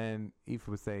 and then Aoife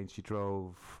was saying she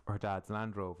drove her dad's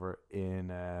Land Rover in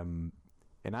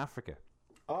Africa.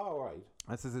 Oh, right.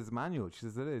 I says, it's manual. She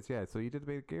says, it is, yeah. So you did a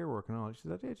bit of gear work and all. She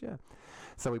says, I did, yeah.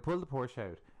 So we pulled the Porsche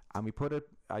out and we put it,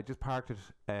 I just parked it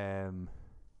at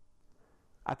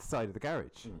the side of the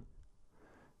garage.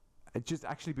 It just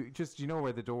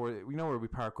where the door, where we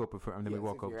park up and then we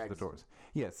walk up to the doors.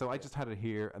 Yeah, so I just had it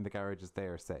here and the garage is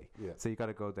there, say. Yeah. So you got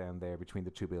to go down there between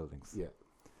the 2 buildings. Yeah.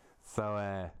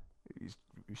 So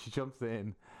she jumps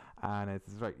in and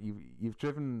it's right, you've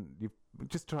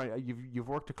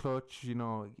worked a clutch,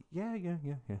 yeah.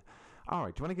 All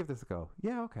right, do you want to give this a go?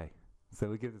 Yeah, okay. So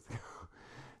we give this a go.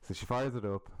 So she fires it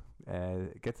up,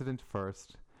 gets it into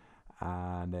first,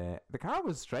 and the car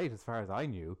was straight as far as I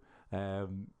knew. So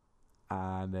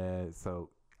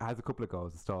has a couple of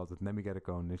goes, stalls it, and then we get it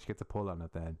going, and she gets a pull on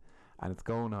it then, and it's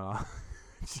going on.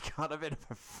 She got a bit of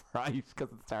a fright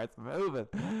because it starts moving.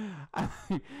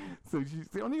 So she's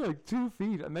only like 2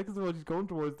 feet, and next of all she's going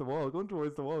towards the wall. Can't do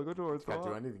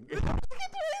anything. So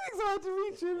so I had to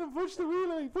reach in and push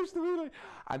the wheel,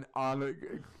 and on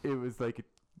it was like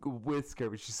a whisker,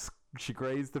 but she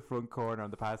grazed the front corner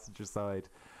on the passenger side.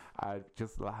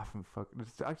 Just laughing,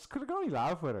 I just could only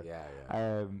laugh with her.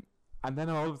 Yeah. And then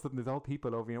all of a sudden, there's all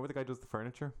people over. You know where the guy does the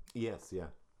furniture? Yes, yeah.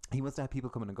 He must have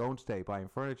people coming and going today buying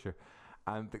furniture,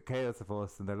 and the chaos of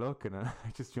us, and they're looking, and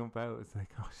I just jump out. It's like,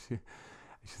 oh shit.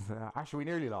 She's like, actually, we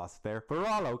nearly lost there, but we're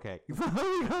all okay. So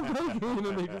we got back in,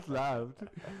 and they just laughed.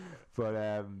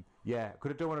 But yeah, could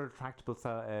have done one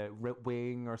retractable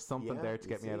wing or something there to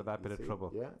get me out of that bit of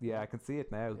trouble. Yeah, I can see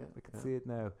it now. I can see it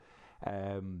now.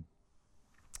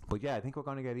 But yeah, I think we're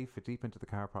going to get deep into the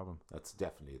car problem. That's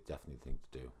definitely a thing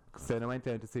to do. So then I went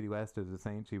down to City West. I was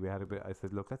saying to you, we had a bit. I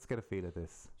said, look, let's get a feel of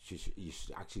this. You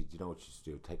should actually, you know what you should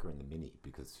do? Take her in the Mini,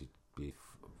 because she'd be,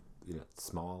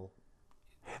 small.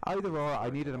 Either or, I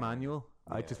needed a manual.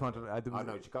 Yeah, I just wanted. I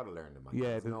know you got to learn the manual.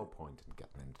 Yeah, there's no point in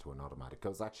getting into an automatic. I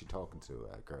was actually talking to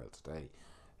a girl today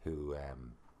who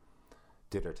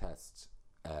did her test,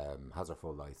 has her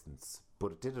full license,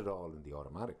 but it did it all in the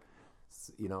automatic.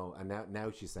 And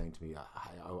now she's saying to me,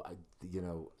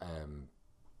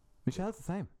 Michelle's the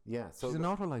same. Yeah, so she's an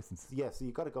auto license. Yeah, so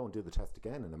you got to go and do the test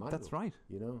again in a manual. That's right.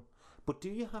 But do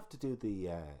you have to do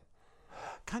the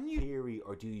theory,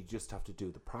 or do you just have to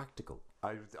do the practical?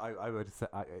 I would say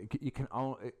you can.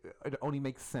 It only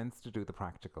makes sense to do the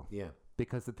practical. Yeah,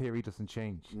 because the theory doesn't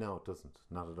change. No, it doesn't.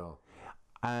 Not at all.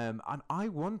 And I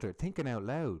wonder, thinking out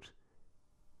loud,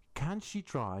 can she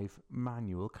drive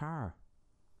manual car?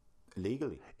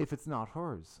 Legally, if it's not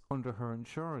hers, under her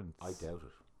insurance. I doubt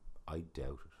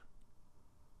it,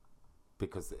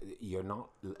 because you're not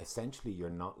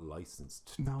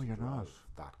licensed. No, to you're drive not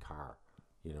that car.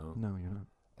 No, you're not.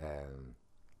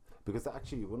 Because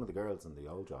actually, one of the girls in the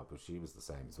old job, she was the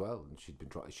same as well, and she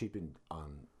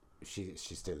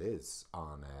still is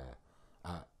on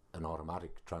an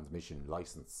automatic transmission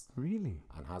license. Really?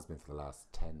 And has been for the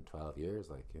last 10, 12 years.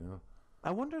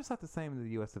 I wonder, is that the same in the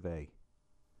US of A?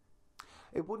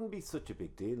 It wouldn't be such a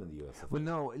big deal in the US. Well,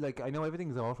 no, I know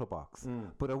everything's autobox,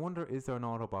 but I wonder, is there an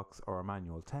autobox or a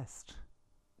manual test?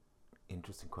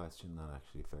 Interesting question, that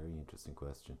actually. Very interesting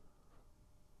question.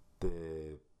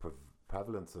 The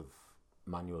prevalence of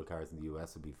manual cars in the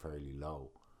US would be fairly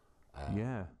low.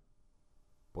 Yeah.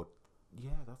 But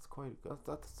yeah, that's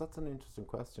an interesting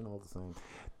question all the same.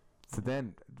 So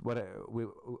then, we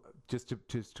just to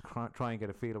try and get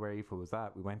a feel of where Aoife was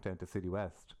at, we went down to City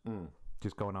West.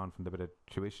 Just going on from the bit of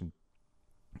tuition,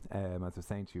 as I was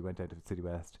saying to you, went out to City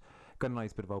West, got a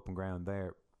nice bit of open ground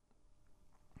there.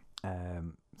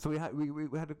 So we had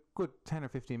a good 10 or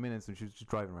 15 minutes, and she was just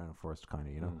driving around first, kind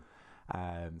of,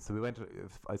 So we went.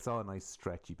 I saw a nice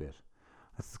stretchy bit.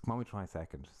 I said, "Come on, we try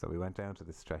second." So we went down to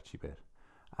the stretchy bit,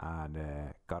 and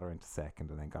got her into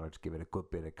second, and then got her to give it a good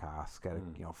bit of gas, get it,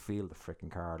 feel the freaking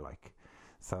car like.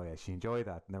 So yeah, she enjoyed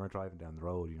that, and then we're driving down the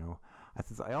road, I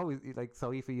says, I always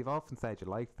so Aoife, you've often said you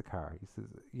liked the car. He says,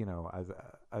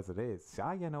 as it is.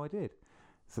 Yeah, no, I did.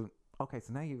 So okay,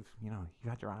 so now you've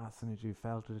had your ass in it, you've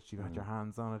felt it, you've had your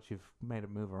hands on it, you've made it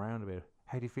move around a bit.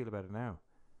 How do you feel about it now?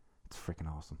 It's freaking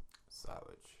awesome.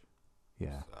 Savage.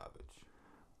 Yeah. Savage.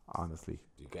 Honestly.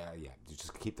 You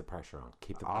just keep the pressure on.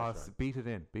 Keep the pressure on. Beat it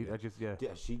in.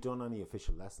 Has she done any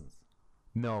official lessons?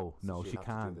 No, so she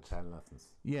can't. To do the 10 lessons.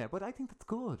 Yeah, but I think that's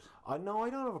good. I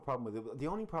don't have a problem with it. The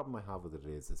only problem I have with it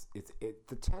is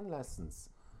the 10 lessons.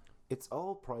 It's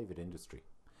all private industry.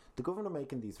 The government are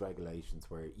making these regulations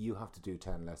where you have to do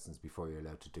 10 lessons before you're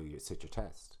allowed to sit your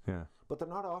test. Yeah. But they're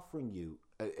not offering you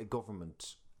a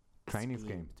government training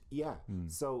scheme. Yeah.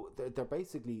 So they're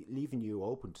basically leaving you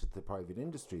open to the private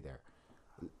industry there.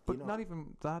 But not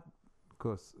even that,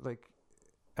 Gus.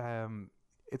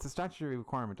 It's a statutory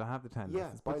requirement to have the 10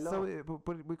 lessons. By law.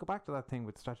 But we go back to that thing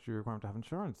with statutory requirement to have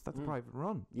insurance. That's a private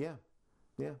run. Yeah,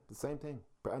 the same thing.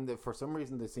 And for some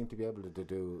reason, they seem to be able to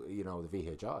do, the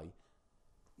VHI.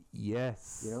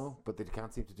 Yes. But they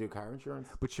can't seem to do car insurance.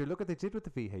 But sure, look what they did with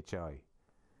the VHI.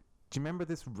 Do you remember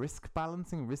this risk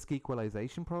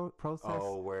equalization process?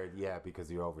 Oh, because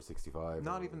you're over 65.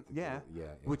 Not even,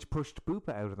 which pushed Bupa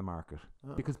out of the market.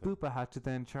 Because Bupa had to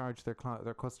then charge their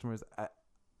customers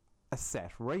a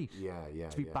set rate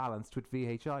to be balanced with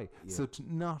VHI. So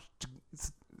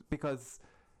because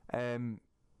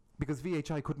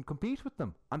VHI couldn't compete with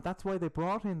them, and that's why they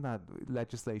brought in that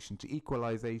legislation to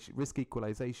risk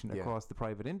equalization across the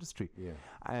private industry.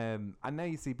 And now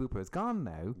you see Bupa is gone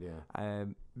now,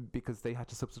 because they had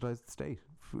to subsidise the state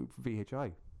for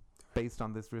VHI based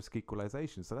on this risk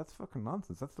equalization. So that's fucking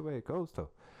nonsense. That's the way it goes, though.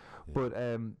 But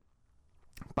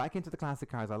back into the classic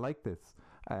cars, I like this.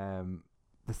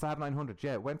 The Saab 900,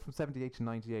 yeah, it went from 78 to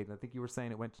 98. And I think you were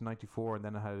saying it went to 94 and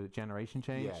then it had a generation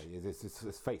change. Yeah, it's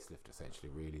facelift essentially,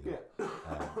 really. Yeah.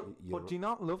 But do you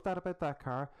not love that about that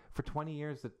car? For 20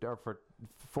 years, or for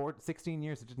 16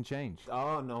 years, it didn't change.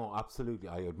 Oh, no, absolutely.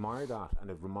 I admire that.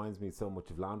 And it reminds me so much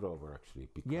of Land Rover, actually.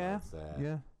 Because,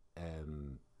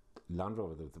 Land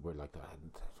Rover, they were like,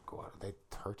 are they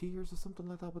 30 years or something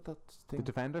like that with that thing? The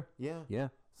Defender? Yeah. Yeah.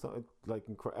 So,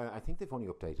 I think they've only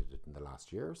updated it in the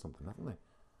last year or something, haven't they?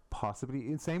 Possibly.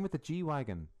 And same with the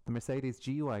G-Wagon, the Mercedes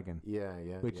G-Wagon. Yeah.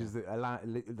 Which is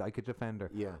like a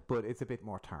Defender. Yeah. But it's a bit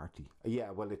more tarty.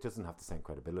 Yeah, well, it doesn't have the same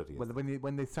credibility. Well,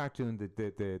 when they start doing the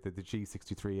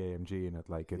G63 AMG in it,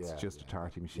 like, it's just a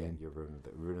tarty machine. Yeah, you're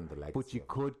ruining the legacy. But you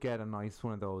could get a nice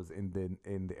one of those in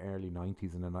the early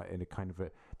 90s in a kind of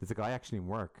a... There's a guy actually in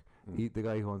work, the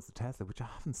guy who owns the Tesla, which I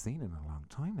haven't seen in a long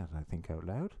time now that I think out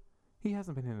loud. He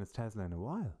hasn't been in his Tesla in a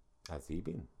while. Has he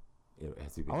been?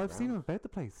 Has he been I've seen him about the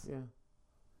place. Yeah.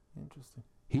 Interesting.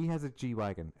 He has a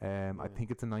G-Wagon. I think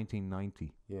it's a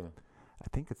 1990. Yeah. I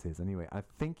think it's his anyway. I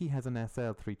think he has an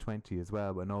SL 320 as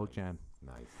well, an old gen.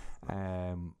 Nice.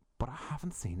 But I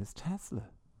haven't seen his Tesla.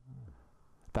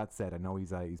 That said, I know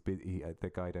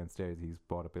the guy downstairs, he's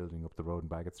bought a building up the road in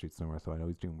Bagot Street somewhere, so I know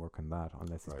he's doing work on that,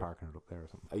 unless he's parking it up there or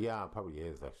something. Yeah, probably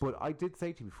is, actually. But I did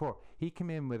say to you before, he came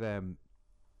in with...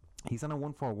 he's on a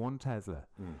 141 Tesla.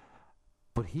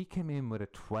 But he came in with a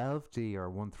 12D or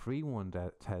 131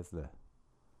 Tesla.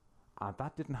 And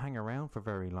that didn't hang around for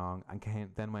very long and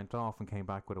then went off and came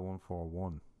back with a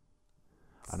 141.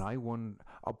 And I won...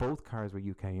 both cars were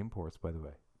UK imports, by the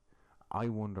way. I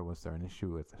wonder, was there an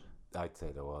issue with it? I'd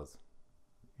say there was.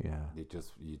 Yeah. You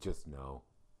just know.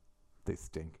 They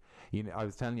stink. You know, I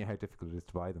was telling you how difficult it is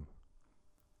to buy them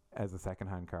as a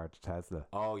second-hand car to Tesla.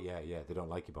 Oh, yeah. They don't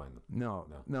like you buying them.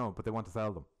 No, but they want to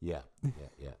sell them. Yeah.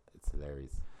 It's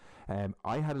hilarious.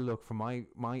 I had a look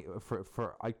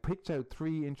for I picked out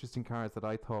 3 interesting cars that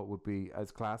I thought would be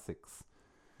as classics.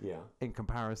 Yeah. In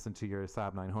comparison to your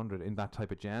Saab 900 in that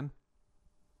type of gen.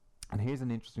 And here's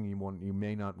an interesting one you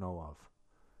may not know of.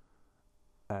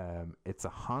 It's a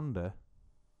Honda.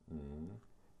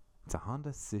 It's a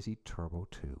Honda City Turbo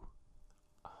 2.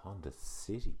 A Honda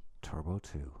City Turbo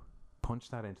 2. Punch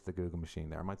that into the Google machine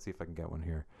there. I might see if I can get one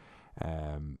here.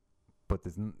 But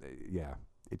there's do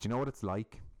you know what it's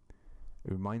like?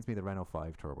 It reminds me of the Renault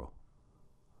 5 Turbo.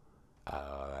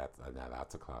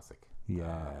 That's a classic.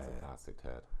 Yeah. That's a classic,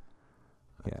 Ted.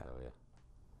 I tell you.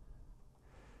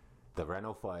 The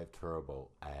Renault 5 Turbo,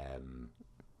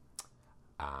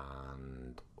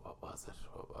 and what was it?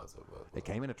 It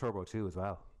came in a Turbo 2 as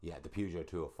well. Yeah, the Peugeot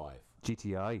 205.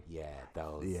 GTI. Yeah,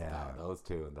 those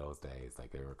two in those days,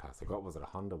 like, they were classic. What was it, a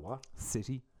Honda what?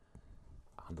 City.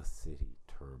 Honda City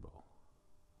Turbo.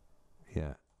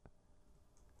 Yeah.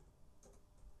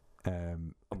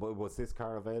 Was this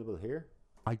car available here?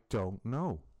 I don't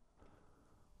know,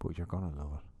 but you're gonna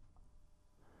love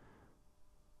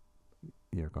it.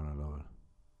 You're gonna love it.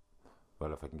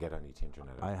 Well, if I can get on each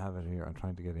internet. I have it here. I'm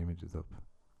trying to get images up.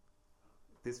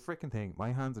 This freaking thing.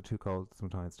 My hands are too cold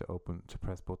sometimes to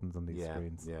press buttons on these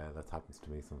screens. Yeah, that happens to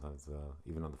me sometimes,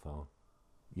 even on the phone.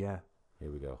 Yeah.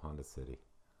 Here we go, Honda City.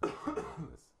 The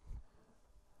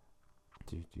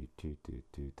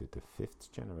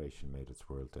 5th generation made its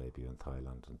world debut in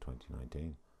Thailand in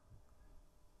 2019.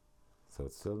 So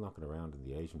it's still knocking around in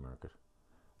the Asian market.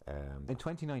 In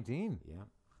 2019? Yeah.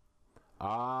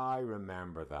 I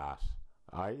remember that.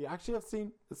 I actually have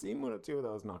seen one or two of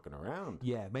those knocking around.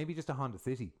 Yeah, maybe just a Honda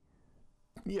City.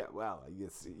 Yeah, well,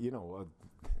 you know.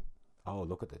 Oh,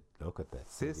 look at the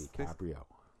City Cabrio.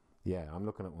 Yeah, I'm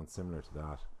looking at one similar to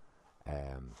that.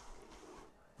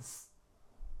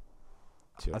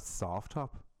 A soft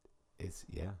top?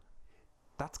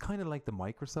 That's kind of like the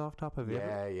Microsoft top. Have you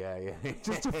ever? Yeah.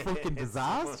 Just a fucking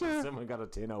disaster. Someone got a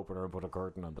tin opener and put a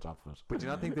curtain on the top of it. But do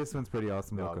you not think this one's pretty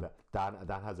awesome looking?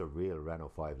 That has a real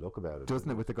Renault 5 look about it. Doesn't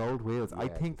it? With the gold wheels. Yeah, I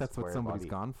think that's what somebody's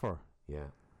gone for. Yeah.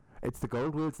 It's the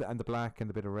gold wheels and the black and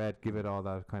the bit of red. Give it all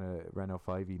that kind of Renault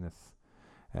 5-iness.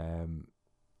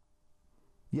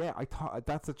 Yeah, I thought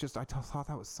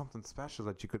that was something special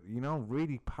that you could,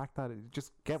 really pack that.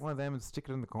 Just get one of them and stick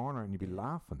it in the corner, and you'd be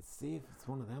laughing. See if it's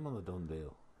one of them on the done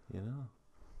deal.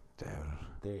 Doubt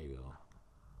it. There you go.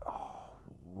 Oh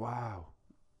wow!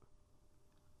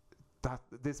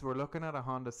 We're looking at a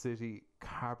Honda City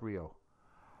Cabrio.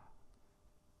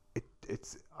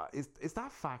 Is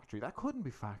that factory? That couldn't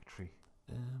be factory.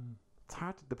 It's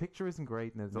hard. The picture isn't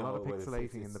great, and there's a lot of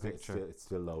pixelating in the picture. It's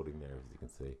still loading there, as you can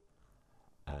see.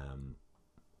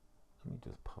 Let me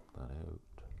just pop that out.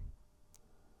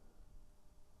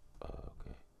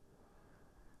 Okay.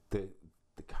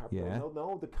 The Yeah.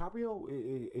 No, the Cabrio.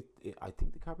 I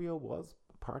think the Cabrio was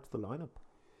part of the lineup.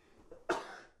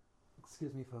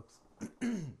 Excuse me, folks.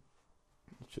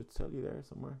 It should tell you there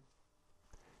somewhere.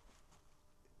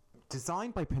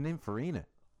 Designed by Pininfarina.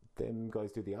 Them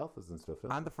guys do the Alphas and stuff.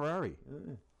 And the Ferrari.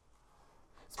 Yeah.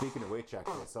 Speaking of which,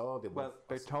 actually, I saw the. Well,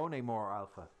 Bertone more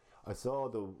Alpha. I saw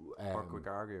the. Or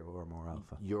Gregario or more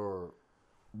Alpha. Your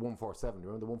 147.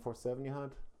 Remember the 147 you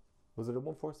had? Was it a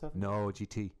 147? No,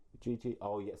 GT. GT.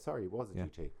 Oh yeah, sorry, it was a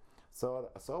GT. So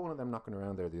I saw one of them knocking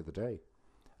around there the other day.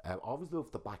 I always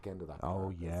loved the back end of that. Oh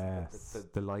car. yes,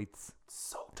 the lights.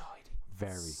 So tidy.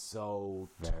 Very. So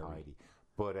tidy.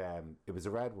 But it was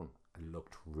a red one. It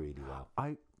looked really well.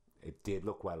 It did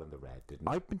look well in the red, didn't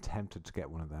it? I've been tempted to get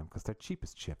one of them because they're cheap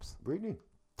as chips. Really?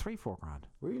 3-4 grand.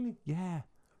 Really? Yeah.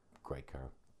 Great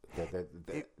car.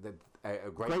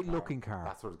 A great looking car.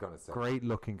 That's what I was going to say. Great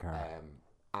looking car.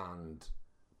 And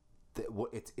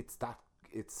it's that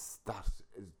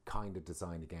kind of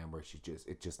design again where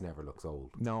it just never looks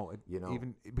old. No, you know,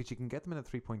 but you can get them in a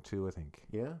 3.2, I think.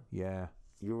 Yeah. Yeah.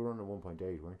 You were on a 1.8,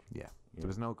 weren't you? Yeah. There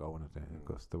was no go in it,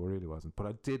 Gus. There really wasn't. But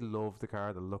I did love the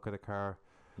car, the look of the car.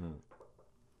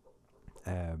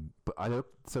 But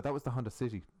so that was the Honda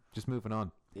City. Just moving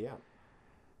on. Yeah.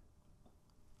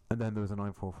 And then there was a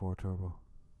 944 turbo.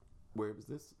 Where was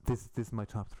this? This is my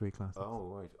top 3 classes. Oh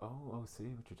right. Oh, see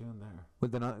what you're doing there. Well,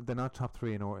 they're not top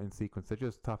 3 in sequence. They're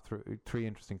just top 3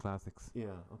 interesting classics.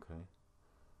 Yeah. Okay.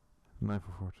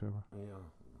 944 turbo. Yeah.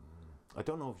 I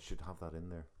don't know if you should have that in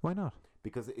there. Why not?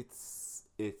 Because it's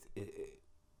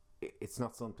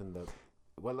not something that.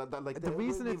 Well, like the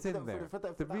reason it's in there.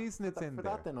 The reason it's in there. For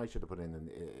that, then I should have put in an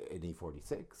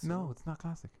E46. No, it's not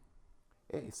classic.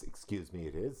 Excuse me,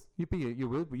 it is. You'd be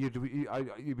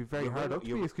very hard up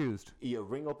to be excused. You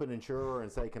ring up an insurer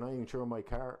and say, "Can I insure my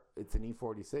car? It's an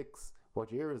E46.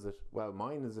 What year is it? Well,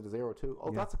 mine is a 02.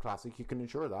 Oh, that's a classic. You can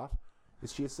insure that.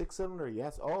 Is she a 6-cylinder?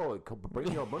 Yes. Oh,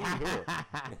 bring your money here.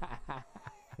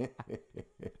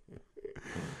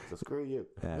 So screw you.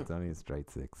 Yeah, it's only a straight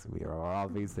 6. We are all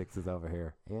V6s over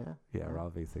here. Yeah? Yeah, we're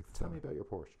all V6s. Tell me about your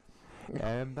Porsche.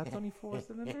 That's only 4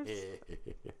 cylinders.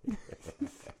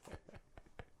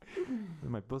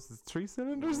 My bus is 3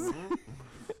 cylinders.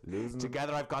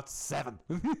 Together I've got 7.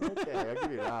 Okay, I'll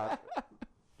give you that.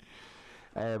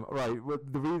 Right, well,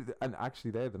 the reason, and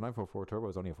actually the 944 turbo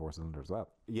is only a 4-cylinder as well.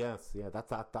 Yes, yeah,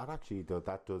 that actually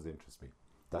that does interest me.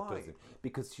 That Why? does it.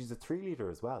 Because she's a 3-litre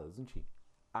as well, isn't she?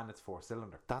 And it's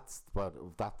 4-cylinder. That's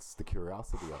the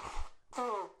curiosity of it.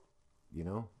 You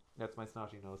know? That's my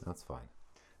snotty nose. That's fine.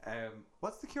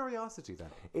 What's the curiosity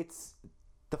then? It's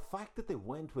the fact that they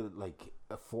went with like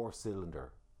a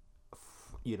 4-cylinder,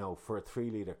 for a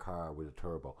 3-litre car with a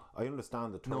turbo. I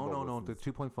understand the turbo. No. The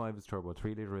 2.5 is turbo.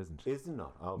 3-litre isn't. Is it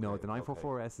not? Okay, no, the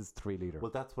 944S is 3-litre.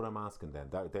 Well, that's what I'm asking then.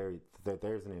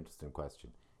 There's an interesting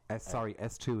question.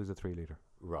 S2 is a 3-litre.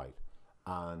 Right.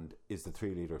 And is the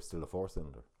 3-litre still a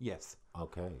 4-cylinder? Yes.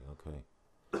 Okay.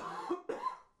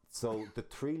 So the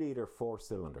 3-litre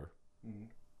 4-cylinder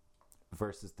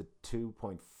versus the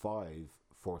 2.5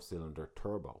 4-cylinder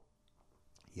turbo.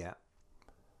 Yeah.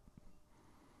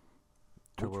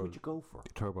 Which would you go for?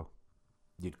 Turbo.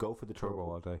 You'd go for the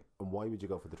turbo all day. And why would you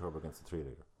go for the turbo against the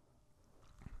 3-litre?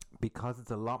 Because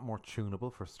it's a lot more tunable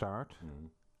for start.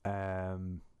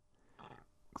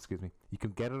 Excuse me. You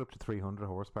can get it up to 300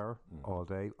 horsepower all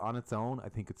day. On its own, I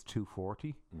think it's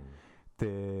 240.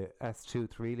 The S2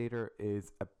 3-litre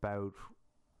is about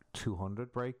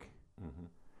 200 brake.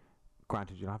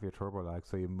 Granted, you'll have your turbo lag,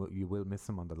 so you will miss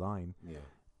them on the line. Yeah.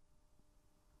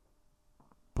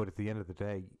 But at the end of the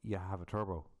day, you have a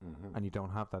turbo, and you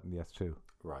don't have that in the S2.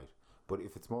 Right. But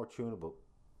if it's more tunable,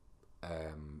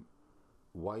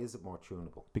 why is it more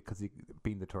tunable? Because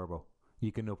being the turbo,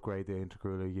 you can upgrade the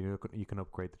intercooler. You can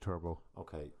upgrade the turbo.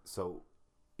 Okay, so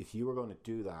if you were going to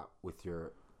do that with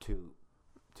your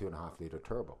 2.5 litre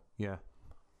turbo, yeah,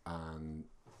 and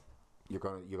you're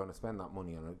going to spend that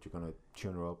money on it, you're going to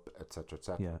tune her up, etc.,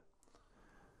 etc. Yeah.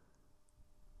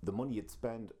 The money you'd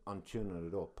spend on tuning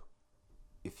it up,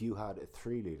 if you had a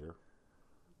 3-litre,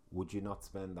 would you not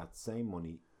spend that same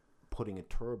money putting a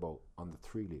turbo on the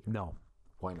 3-litre? No.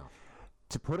 Why not?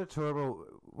 To put a turbo,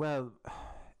 well,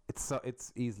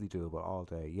 it's easily doable all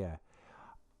day. Yeah,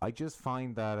 I just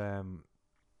find that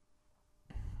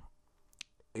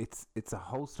it's a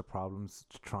host of problems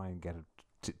to try and get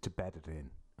it to bed it in.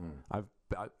 I've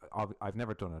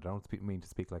never done it. I don't mean to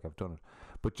speak like I've done it,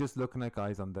 but just looking at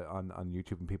guys on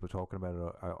YouTube and people talking about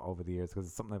it over the years, because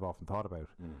it's something I've often thought about.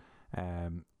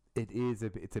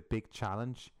 It's a big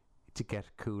challenge to get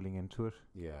cooling into it.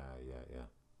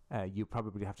 Yeah. You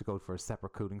probably have to go for a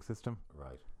separate cooling system.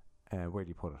 Right. Where do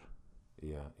you put it?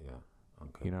 Yeah.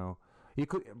 Okay. You know, I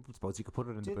suppose you could put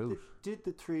it in the boot. Did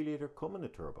the 3 litre come in a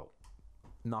turbo?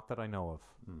 Not that I know of.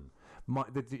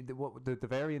 The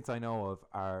variants I know of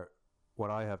are what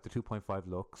I have: the 2.5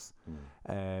 Lux,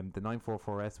 the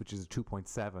 944S, which is a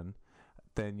 2.7.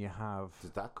 Then you have.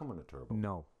 Does that come in a turbo?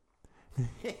 No.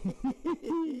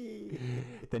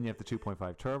 Then you have the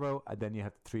 2.5 turbo, and then you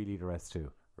have the 3 litre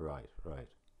S2. Right.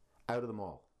 Out of them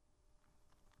all,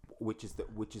 which is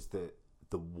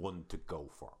the one to go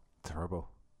for? Turbo.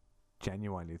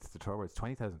 Genuinely, it's the turbo. It's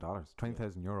 $20,000,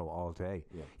 €20,000 all day.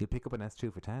 Yeah. You'll pick up an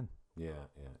S2 for 10. Yeah.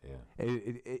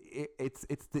 It's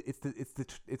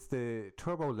the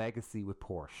turbo legacy with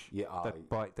Porsche. Yeah.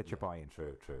 That you're buying.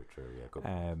 True. Yeah. Good.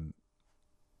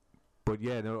 But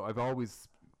yeah, no, I've always.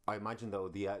 I imagine though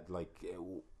the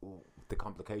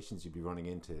complications you'd be running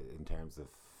into in terms of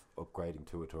upgrading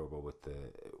to a turbo with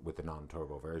the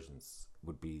non-turbo versions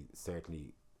would be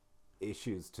certainly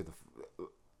issues that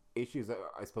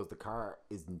I suppose the car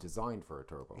isn't designed for a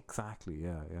turbo. Exactly.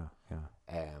 Yeah.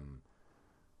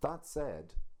 That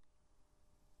said,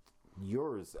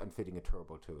 yours and fitting a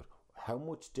turbo to it, how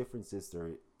much difference is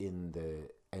there in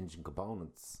the engine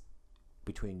components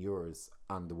between yours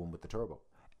and the one with the turbo?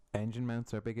 Engine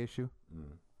mounts are a big issue.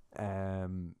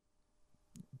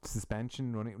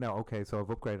 Suspension running. No, okay, so I've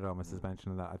upgraded all my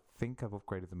suspension and that. I think I've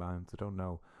upgraded the mounts. I don't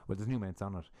know. Well, there's new mounts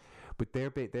on it, but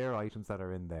they're items that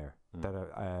are in there that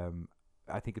are.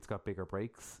 I think it's got bigger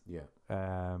brakes. Yeah.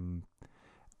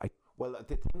 Well,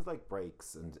 things like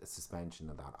brakes and suspension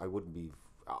and that, I wouldn't be.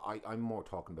 I'm more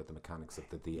talking about the mechanics of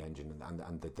the engine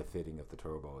and the fitting of the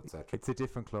turbo, etc. It's a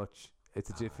different clutch. It's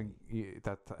a different.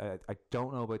 I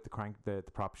don't know about the crank, the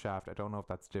prop shaft. I don't know if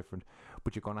that's different,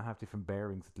 but you're going to have different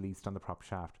bearings at least on the prop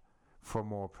shaft for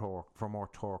more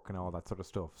torque and all that sort of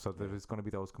stuff. So there's going to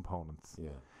be those components. Yeah.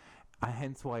 And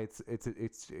hence why it's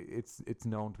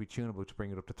known to be tunable to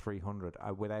bring it up to 300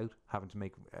 without having to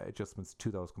make adjustments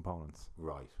to those components.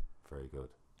 Right. Very good.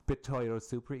 Bit Toyota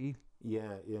Supra E.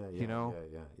 Yeah. You know.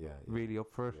 Yeah. Really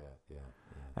up for it.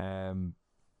 Yeah.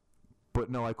 But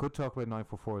no, I could talk about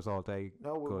 944s all day.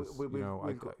 No,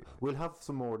 we'll have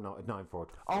some more 944.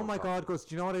 Oh my God, Gus!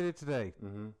 Do you know what I did today?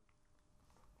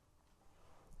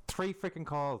 3 freaking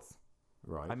calls.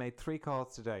 Right. I made 3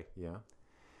 calls today. Yeah.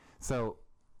 So,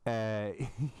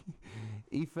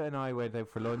 Aoife and I went out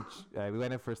for lunch. We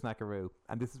went out for a snackaroo,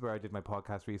 and this is where I did my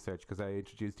podcast research because I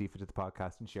introduced Aoife to the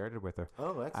podcast and shared it with her.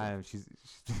 Oh, excellent.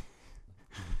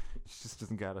 She just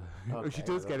doesn't get it. Okay, she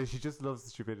does get it. She just loves the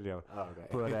stupidity of it. Oh,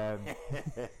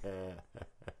 okay.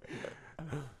 But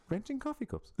renting coffee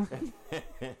cups.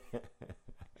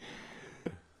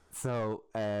 So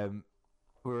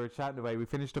we were chatting away. We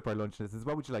finished up our lunch, and I says,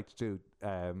 "What would you like to do?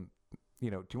 Do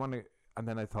you want to?" And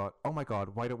then I thought, "Oh my God,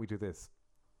 why don't we do this?"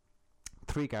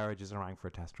 3 garages I rang for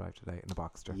a test drive today in a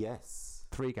Boxster. Yes.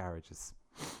 3 garages.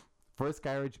 First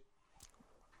garage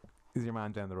is your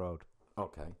man down the road.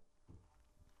 Okay.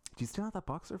 Do you still have that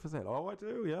Boxster for sale? Oh, I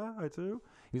do. Yeah, I do.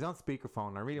 He was on speakerphone,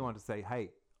 and I really wanted to say,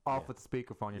 "Hey, off with the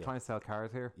speakerphone. You're trying to sell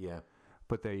cars here." Yeah.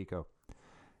 But there you go.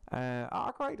 Great.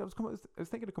 I was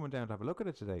thinking of coming down to have a look at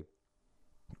it today.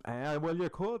 Well, you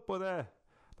could, but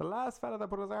the last fella that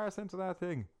put his arse into that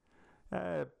thing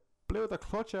blew the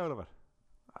clutch out of it.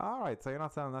 All right, so you're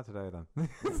not selling that today then.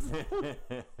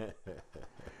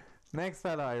 Next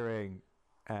fella I ring.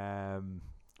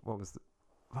 What was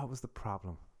the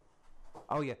problem?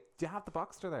 Oh yeah, do you have the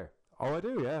Boxster there? Oh, I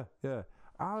do. Yeah. Oh,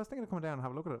 I was thinking of coming down and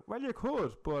have a look at it. Well, you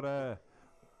could, but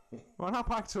we're not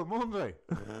back till Monday.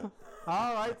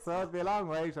 All right, so it'll be a long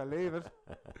wait. I'll leave it.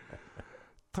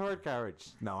 3rd garage,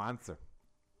 no answer.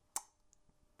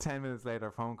 10 minutes later,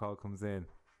 a phone call comes in.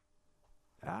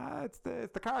 It's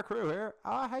the car crew here.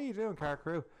 How you doing, car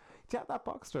crew? Do you have that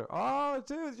Boxster? Oh,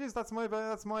 dude, jeez, that's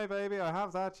my baby. I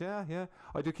have that. Yeah.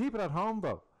 I do keep it at home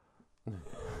though.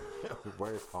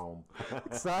 Where's home?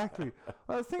 Exactly.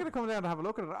 I was thinking of coming down to have a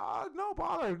look at it. Oh, no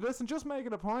bother. Listen, just make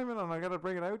an appointment and I got to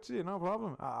bring it out to you. No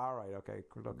problem. All right. Okay.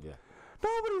 Good luck. Yeah.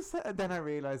 Nobody said. Then I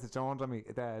realised it dawned on me.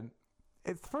 Then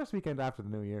it's the first weekend after the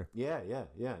New Year. Yeah.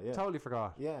 Totally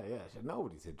forgot. Yeah.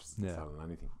 Nobody's interested in selling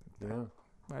anything. Yeah.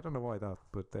 I don't know why that,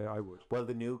 but I would. Well,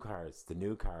 the new car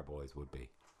boys would be.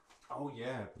 Oh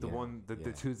yeah, the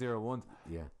 201s.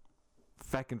 Yeah.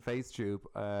 Feckin' face tube.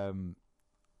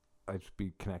 I'd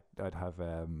have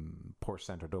Porsche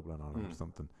Centre Dublin on it or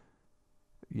something.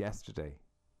 Yesterday.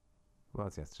 Well,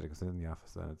 it's yesterday because I was in the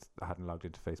office and I hadn't logged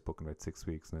into Facebook in about 6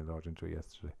 weeks and I logged into it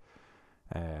yesterday.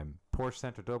 Porsche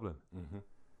Centre Dublin. Mm-hmm.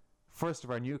 First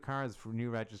of our new cars, from new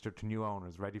registered to new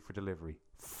owners, ready for delivery.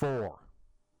 4.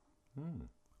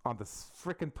 On the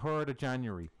frickin' 3rd of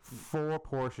January. 4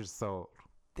 Porsches sold.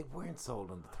 They weren't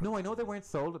sold on the 13th. No, I know they weren't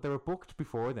sold. They were booked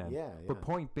before then. Yeah, yeah. But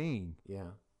point being,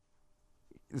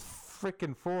 is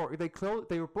freaking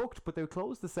they were booked, but they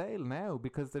closed the sale now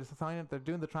because they're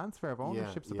doing the transfer of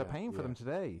ownership, so they're paying for them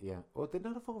today. Yeah. Well, they'd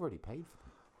not have already paid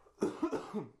for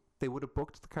them. They would have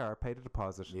booked the car, paid a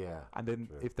deposit. Yeah. And then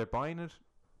if they're buying it,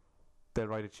 they'll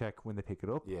write a check when they pick it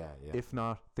up. Yeah, yeah. If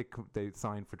not, they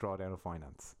sign for drawdown of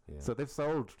finance. Yeah. So they've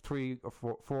sold 3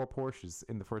 or 4 Porsches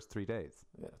in the first 3 days.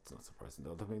 Yeah, it's not surprising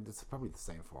though. I mean, it's probably the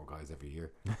same 4 guys every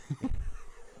year.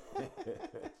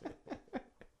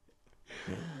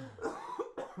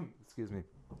 Excuse me.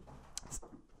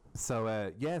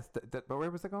 So yes, but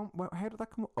where was I going? How did that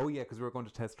come up? Oh yeah, because we were going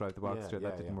to test drive the Boxster.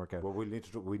 That didn't work out. Well, we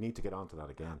need to get onto that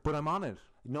again. But I'm on it.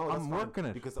 No, I'm working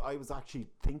it because I was actually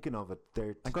thinking of it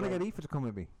there. I'm going to get Aoife to come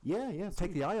with me. Yeah.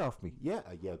 Take the eye off me. Yeah,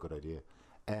 good idea.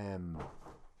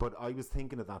 But I was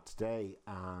thinking of that today,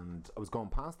 and I was going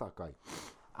past that guy,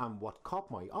 and what caught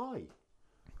my eye,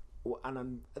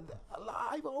 and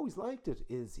I've always liked it,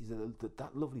 is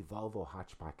that lovely Volvo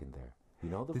hatchback in there. You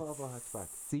know the Volvo hatchback?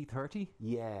 C30?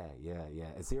 Yeah.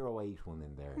 A 08 one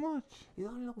in there. How much? He's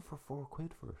only looking for £4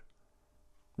 for it.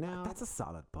 Now that's a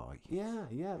solid buy. Yeah.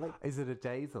 Like, is it a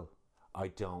diesel? I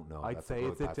don't know. I'd say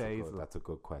it's a diesel. That's a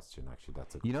good question, actually.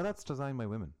 That's designed by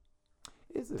women.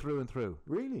 Is it? Through and through.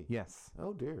 Really? Yes.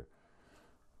 Oh dear.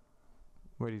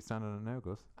 Where do you stand on it now,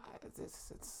 Gus?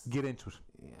 It's Get into it.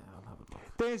 Yeah, I'll have a look.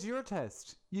 There's your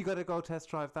test. You got to go test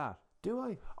drive that. Do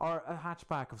I? Or a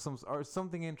hatchback of or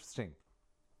something interesting.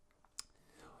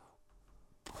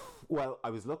 Well, I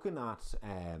was looking at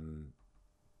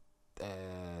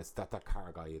that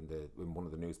car guy in one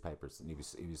of the newspapers, and he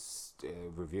was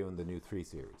reviewing the new 3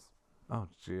 Series. Oh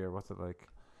dear, what's it like?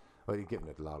 Well, he's giving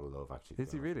it a lot of love, actually.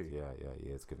 Is he really? Yeah, he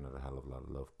is giving it a hell of a lot of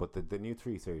love. But the new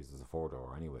 3 Series is a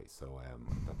 4-door anyway, so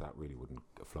that really wouldn't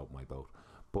float my boat.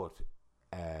 But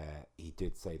he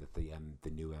did say that the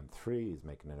new M3 is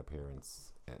making an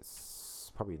appearance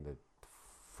probably in the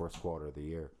first quarter of the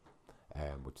year,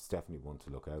 which is definitely one to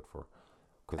look out for.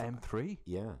 M3?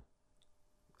 Yeah.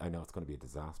 I know it's going to be a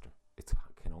disaster. It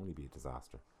can only be a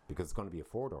disaster because it's going to be a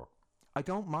 4-door. I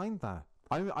don't mind that.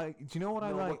 Do you know what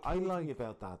I like? What kills me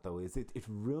about that though is it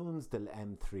ruins the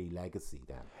M3 legacy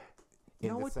then.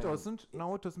 No, it doesn't.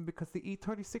 No, it doesn't, because the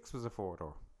E36 was a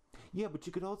 4-door. Yeah, but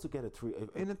you could also get a 3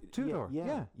 in a 2-door.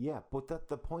 Yeah. But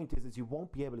the point is you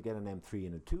won't be able to get an M3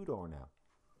 in a 2-door now.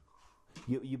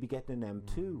 You'll be getting an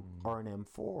M2 or an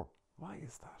M4. Why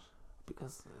is that?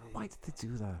 Because why did they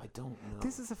do that? I don't know.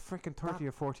 This is a freaking 30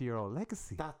 or 40-year-old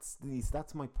legacy. That's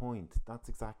my point. That's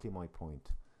exactly my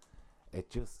point. It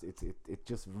just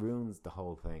ruins the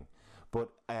whole thing.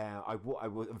 But I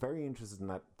was very interested in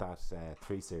that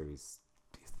 3 Series.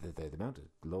 The amount of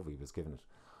love he was giving it.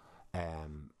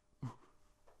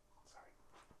 Sorry.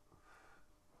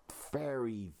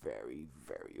 Very, very,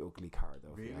 very ugly car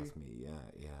though. Really? If you ask me.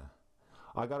 Yeah.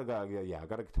 I gotta go. Yeah, I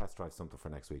gotta test drive something for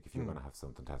next week. If you're gonna have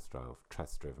something test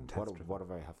driven. What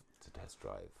do I have to test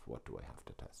drive? What do I have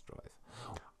to test drive?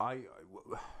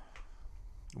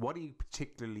 What are you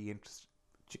particularly interested?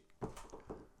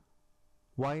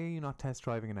 Why are you not test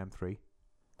driving an M3?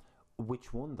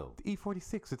 Which one though? The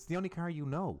E46. It's the only car you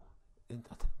know. Don't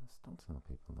tell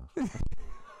people that.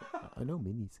 I know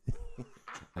Minis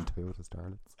and Toyota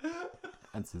Starlets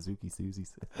and Suzuki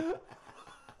Suzies.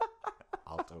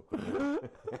 Alto.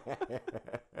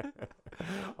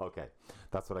 Okay,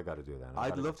 that's what I got to do then.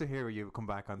 I'd love to hear you come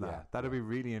back on that. Yeah, That'd be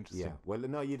really interesting. Yeah. Well,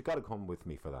 no, you've got to come with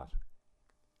me for that.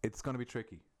 It's going to be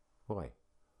tricky. Why?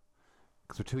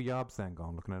 Because we're 2 yobs then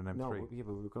going looking at an M3. No, but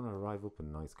we're going to arrive up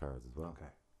in nice cars as well.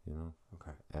 Okay. You know.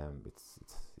 Okay. It's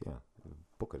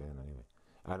book it in anyway.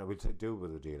 And I would do it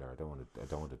with a dealer. I don't want to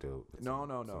do it with No.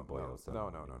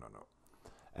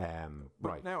 But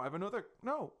right now I have another.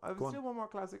 No, I have still one more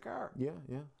classic car. Yeah.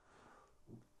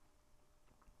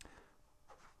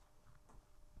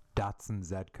 Datsun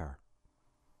Z car.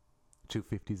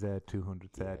 250Z,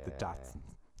 200Z, the Datsun.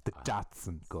 The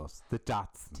Datsun, Gus. The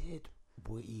Datsun. Did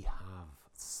we have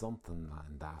something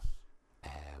in that?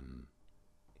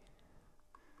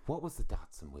 What was the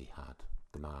Datsun we had?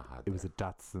 The man had. It was a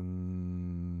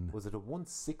Datsun. Was it a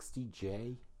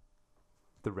 160J?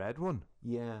 The red one?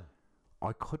 Yeah.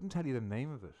 I couldn't tell you the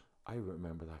name of it. I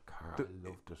remember that car. I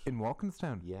loved it. In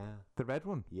Walkinstown? Yeah. The red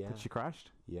one? Yeah. That she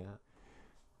crashed? Yeah.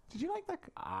 Did you like that?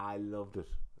 I loved it.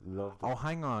 Oh,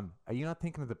 hang on. Are you not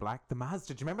thinking of the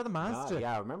Mazda? Do you remember the Mazda?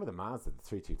 Yeah, I remember the Mazda, the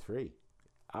 323.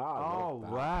 Oh,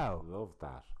 wow. Loved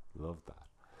that.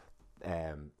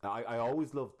 I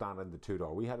always loved that in the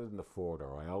 2-door. We had it in the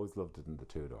 4-door. I always loved it in the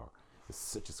 2-door. It's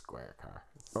such a square car.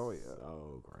 It's so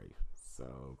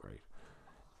great.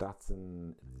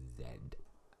 Datsun Z.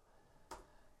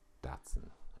 Datsun,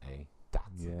 eh?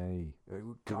 Datsun. Yay. Do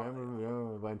you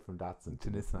remember we went from Datsun To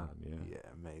Nissan. Yeah.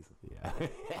 Yeah, amazing. Yeah.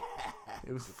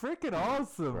 It was freaking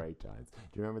awesome. Great times.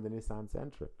 Do you remember the Nissan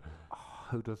Sentra? Oh,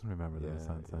 who doesn't remember the Yeah,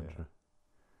 Nissan Sentra? yeah.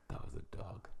 That was a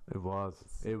dog. It was.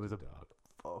 It was a dog.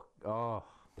 fuck. Oh.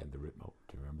 Then the Ritmo.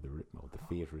 Do you remember the Ritmo? The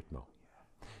Fiat Ritmo.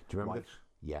 Do you remember? White.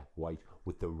 Yeah, white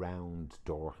with the round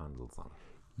door handles on it.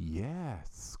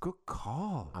 Yes, good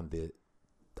call. And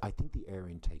I think the air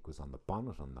intake was on the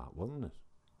bonnet on that, wasn't it?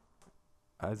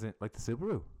 As in, like the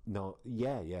Subaru? No,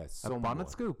 yeah. A Somewhat. bonnet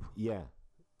scoop? Yeah.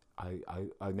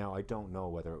 I now I don't know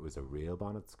whether it was a real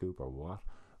bonnet scoop or what,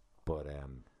 but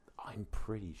I'm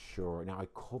pretty sure. Now I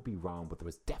could be wrong, but there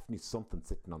was definitely something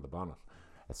sitting on the bonnet,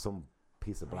 some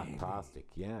piece of black Really? plastic.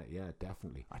 Yeah,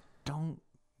 definitely. I don't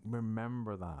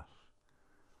remember that.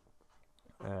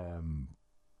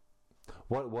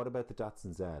 What about the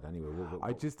Datsun Z anyway?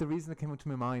 The reason it came into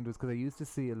my mind was because I used to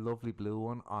see a lovely blue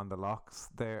one on the locks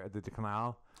there at the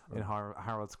canal in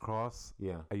Harold's Cross.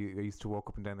 Yeah, I used to walk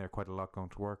up and down there quite a lot going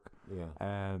to work. yeah.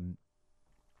 And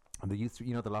they used to,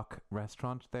 the Lock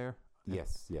restaurant there.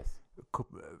 Yes.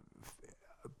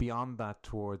 Beyond that,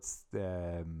 towards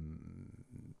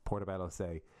Portobello,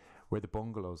 say, where the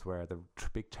bungalows were, the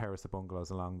big terrace of bungalows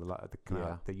along the canal.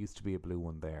 Yeah. There used to be a blue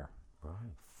one there.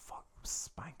 Right. Fuck, it was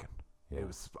spanking. Yeah. It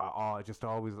was just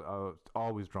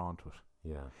always drawn to it.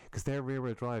 Yeah. Because they're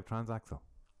rear-wheel drive transaxle.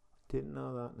 Didn't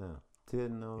know that. No.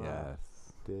 Didn't know that.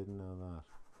 Yes. Didn't know that.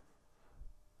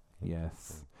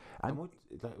 Yes. And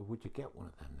would you get one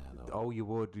of them now, though? Oh, you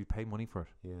would. You pay money for it.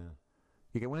 Yeah.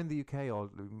 You get one in the UK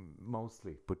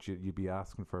mostly, but you'd be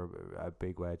asking for a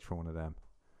big wedge for one of them.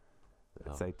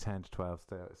 I'd say 10 to 12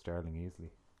 sterling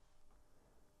easily.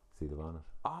 See the bonnet?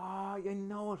 Ah, I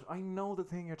know it. I know the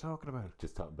thing you're talking about.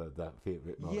 Just talking about that Fiat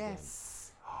Ritmo.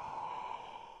 Yes.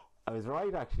 I was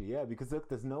right, actually. Yeah, because look,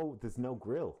 there's no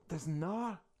grill. There's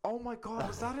not. Oh my God,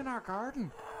 was that in our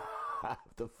garden?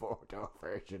 The 4-door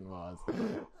version was.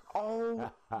 Oh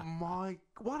my!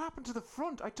 What happened to the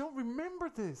front? I don't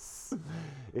remember this.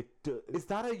 Is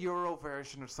that a Euro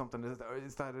version or something?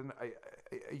 Is that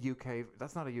a UK?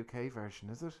 That's not a UK version,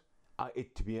 is it?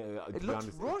 It looks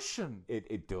honest, Russian.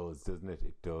 It does, doesn't it?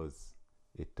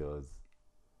 It does.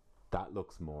 That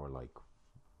looks more like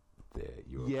the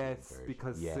European version.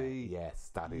 Because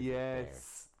yes, that is it there.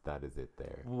 That is it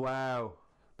there. Wow.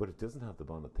 But it doesn't have the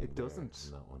bonnet thing. It doesn't.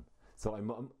 In that one. So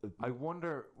I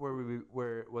wonder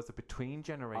where was it between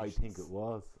generations? I think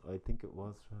it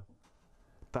was.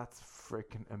 That's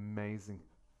freaking amazing.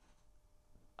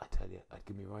 I tell you, I'd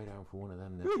give me right arm for one of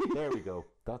them now. There we go.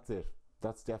 That's it.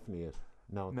 That's definitely it.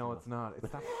 No, it's not.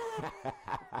 It's that.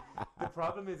 The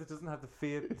problem is it doesn't have the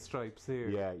Fiat stripes here.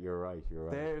 Yeah, you're right.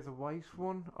 There's a white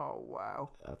one. Oh wow.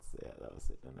 That was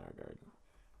sitting in our garden.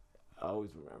 I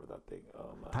always remember that thing.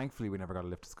 Oh man. Thankfully, we never got a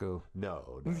lift to school.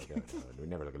 No. We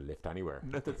never got a lift anywhere.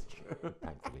 No, that's true.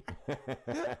 Thankfully.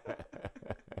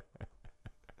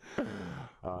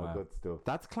 Wow. Good stuff.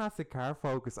 That's classic car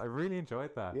focus. I really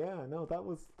enjoyed that. Yeah, no, that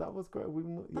was great.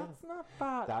 That's not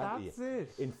bad. That's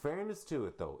it. In fairness to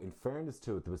it, there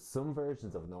was some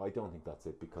versions of it. No, I don't think that's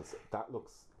it because that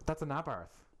looks. That's an Abarth.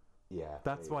 Yeah.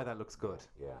 That's why that looks good.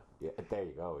 Yeah. There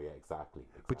you go. Yeah, exactly.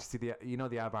 But you see, the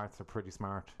Abarths are pretty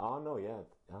smart. Oh no, yeah,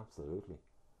 absolutely.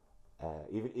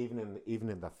 Even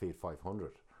in that Fiat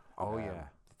 500. Oh yeah.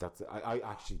 That's I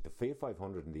actually the Fiat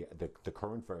 500 and the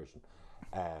current version,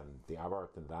 the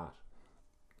Abarth and that.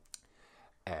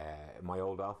 My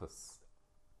old office.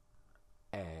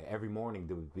 Every morning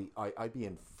there would be I'd be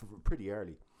in pretty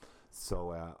early.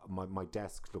 So my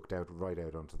desk looked right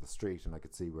out onto the street, and I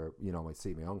could see where I'd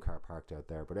see my own car parked out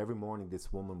there. But every morning,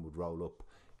 this woman would roll up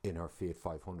in her Fiat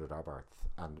 500 Abarth,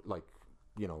 and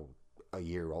a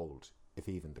year old, if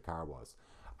even the car was,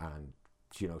 and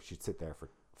she'd sit there for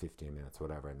 15 minutes,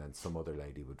 whatever, and then some other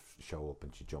lady would show up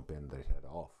and she'd jump in, and they'd head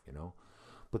off,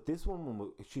 But this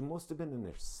woman, she must have been in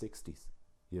her 60s,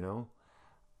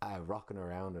 rocking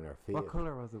around in her Fiat. What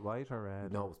colour was it? White or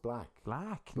red? No, it was black.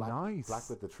 Black. Nice. Black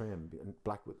with the trim,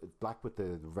 black with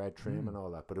the red trim and all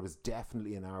that. But it was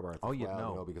definitely an Abarth. Oh, you'd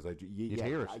know because you'd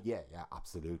hear it. Yeah,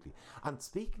 absolutely. And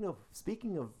speaking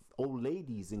of old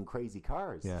ladies in crazy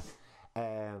cars,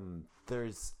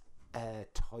 there's a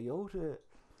Toyota.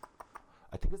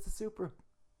 I think it's a Supra.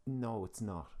 No, it's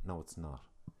not.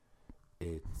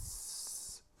 It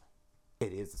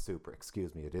is a Supra.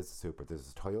 Excuse me. It is a Supra. There's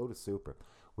a Toyota Supra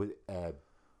with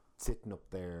sitting up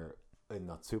there in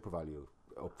that Super Value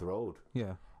up the road.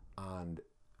 Yeah. And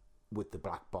with the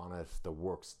black bonnet, the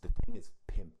works. The thing is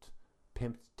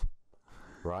pimped,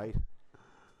 right?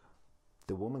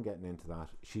 The woman getting into that,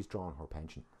 she's drawing her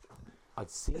pension.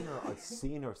 I'd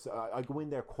seen her. So I go in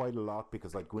there quite a lot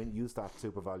because I go in, use that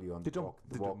Super Value on Did the you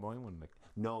walk. buy one? Like,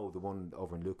 No, the one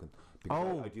over in Lucan. Because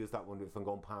Oh. I'd use that one if I'm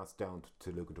going past down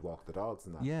to Lucan to walk the dogs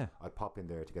and that. yeah. I'd pop in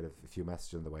there to get a few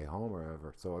messages on the way home or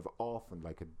whatever. So I've often,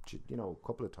 like, a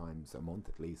couple of times a month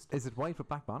at least. Is it white with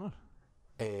black bonnet?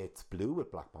 It's blue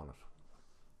with black bonnet.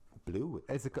 Blue with.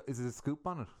 Is it a scoop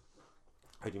bonnet?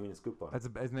 How do you mean a scoop bonnet?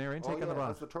 Is an air intake on the It bonnet?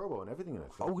 has the turbo and everything in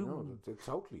it. Oh,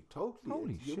 totally.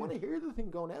 Holy You want to shit. hear the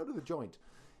thing going out of the joint?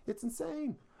 It's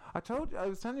insane. I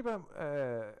was telling you about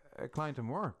a client in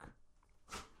work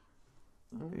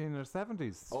in her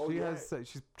 70s. Oh, she yeah. has.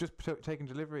 She's just taken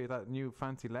delivery of that new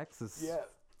fancy Lexus. Yeah.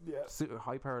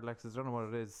 High-powered Lexus. I don't know what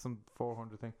it is. Some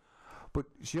 400 thing. But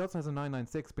she also has a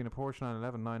 996, being a Porsche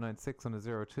 911 996 on a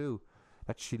 02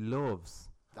 that she loves.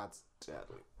 That's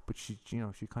deadly. But she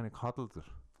kind of coddles it.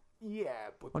 Yeah,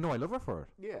 but Oh no, I love her for it.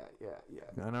 yeah.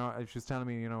 I know. She was telling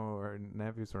me, her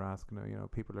nephews were asking her,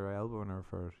 people are elbowing her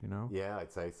for it, Yeah,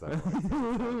 I'd say so.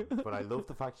 But I love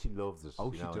the fact she loves it.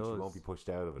 Oh, she and does. she won't be pushed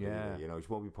out of it. Yeah. Either, she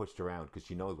won't be pushed around because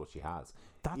she knows what she has.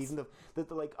 That's Even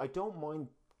like, I don't mind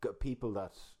people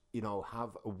that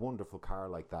have a wonderful car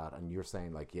like that, and you're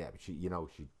saying like, yeah, but she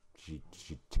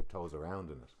tiptoes around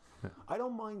in it. Yeah. I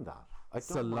don't mind that. I don't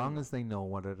so mind long as they know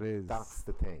what it is. That's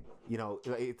the thing.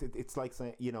 It's like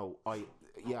saying,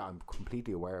 I'm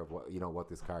completely aware of what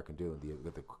this car can do,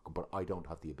 but I don't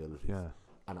have the abilities. Yeah.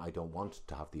 And I don't want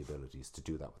to have the abilities to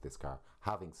do that with this car.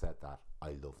 Having said that,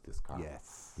 I love this car.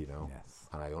 Yes. Yes.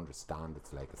 And I understand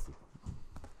its legacy.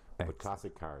 But Excellent.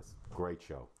 classic cars, great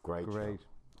show. Great.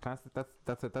 Classic.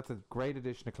 That's a great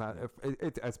edition of classic.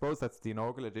 I suppose that's the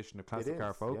inaugural edition of Classic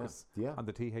Car Focus on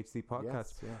the THC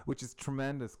podcast, which is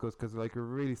tremendous because like we're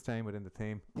really staying within the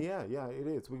theme. Yeah, it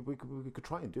is. We could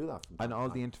try and do that. And all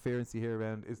the interference you hear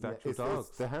around is the actual dogs.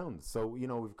 It's the Hounds. So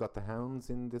we've got the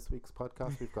Hounds in this week's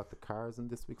podcast. We've got the cars in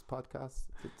this week's podcast.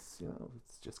 It's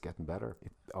it's just getting better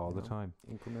all the time.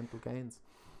 Incremental gains.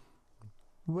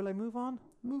 Will I move on?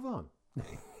 Move on.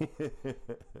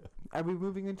 Are we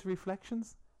moving into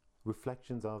reflections?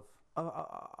 Reflections of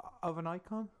an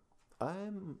icon?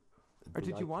 Or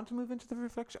did you want to move into the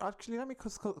reflection? Actually, let me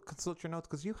consult your notes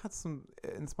because you had some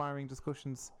inspiring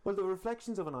discussions. Well, the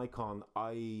reflections of an icon,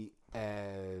 I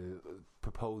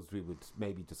proposed we would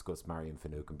maybe discuss Marion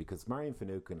Finucane, because Marion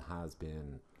Finucane has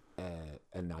been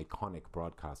an iconic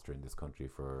broadcaster in this country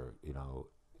for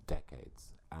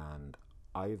decades, and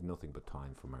I have nothing but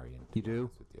time for Marion. You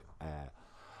do? With you.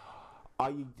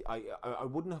 I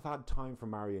wouldn't have had time for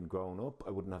Marion growing up.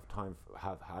 I wouldn't have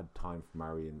had time for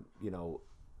Marion,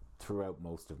 throughout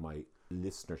most of my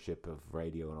listenership of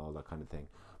radio and all that kind of thing.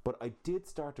 But I did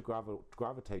start to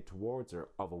gravitate towards her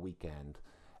of a weekend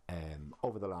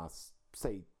over the last,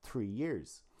 say, 3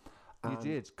 years. You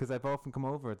did, because I've often come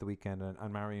over at the weekend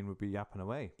and Marion would be yapping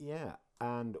away. Yeah,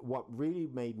 and what really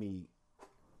made me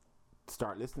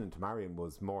start listening to Marion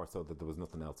was more so that there was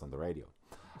nothing else on the radio.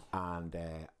 And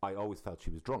I always felt she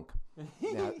was drunk.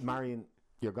 Now, Marion,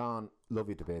 you're gone, love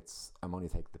you to bits, I'm only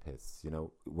taking the piss.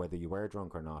 Whether you were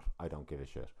drunk or not, I don't give a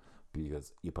shit,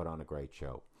 because you put on a great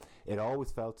show. It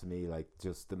always felt to me like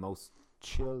just the most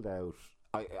chilled out.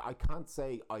 I can't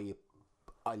say I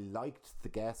liked the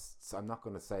guests. I'm not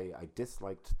going to say I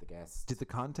disliked the guests. Did the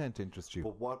content interest you?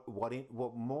 But what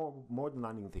more than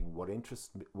anything, what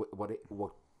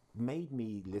made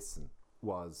me listen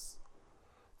was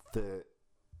the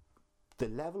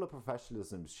level of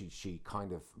professionalism she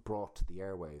kind of brought to the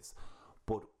airwaves,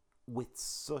 but with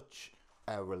such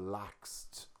a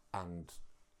relaxed and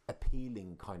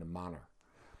appealing kind of manner.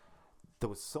 There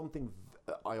was something.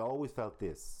 I always felt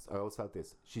this.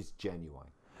 She's genuine.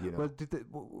 Well,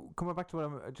 coming back to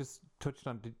what I just touched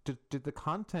on, did the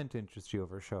content interest you of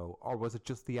her show, or was it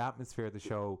just the atmosphere of the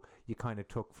show you kind of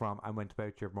took from and went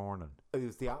about your morning? It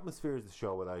was the atmosphere of the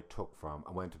show that I took from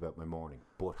and went about my morning.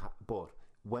 But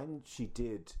when she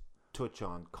did touch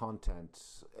on content,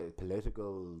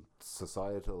 political,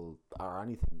 societal, or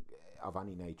anything of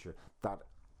any nature that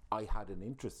I had an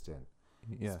interest in.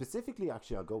 Yeah. Specifically,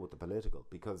 actually, I'll go with the political,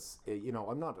 because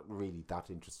I'm not really that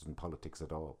interested in politics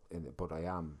at all, but I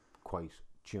am quite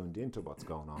tuned into what's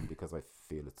going on because I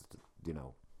feel it's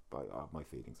my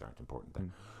feelings aren't important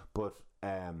then. But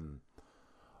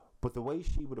the way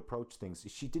she would approach things,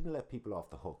 she didn't let people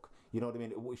off the hook. You know what I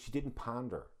mean? She didn't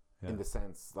pander. Yeah. In the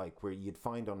sense, like, where you'd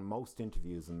find on most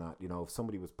interviews and that, if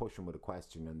somebody was pushing with a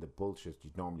question and the bullshit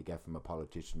you'd normally get from a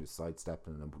politician who's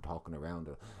sidestepping and talking around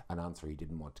an answer he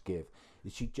didn't want to give,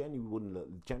 she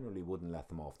generally wouldn't let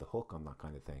them off the hook on that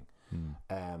kind of thing.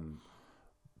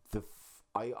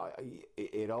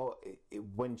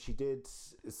 When she did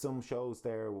some shows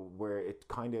there where it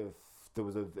kind of there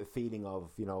was a feeling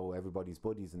of, you know, everybody's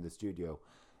buddies in the studio.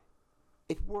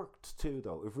 It worked too,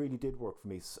 though. It really did work for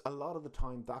me. A lot of the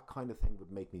time, that kind of thing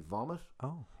would make me vomit.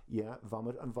 Oh. Yeah,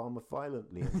 vomit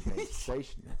violently and change the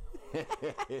station.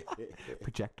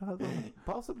 Projectile vomit?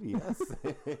 Possibly, yes.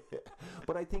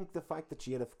 But I think the fact that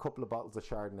she had a couple of bottles of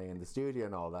Chardonnay in the studio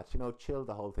and all that, you know, chilled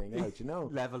the whole thing out, you know.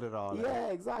 Leveled it all out. Yeah,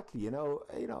 exactly. You know,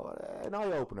 an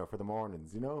eye opener for the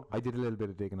mornings, you know. I did a little bit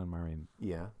of digging on Marion.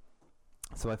 Yeah.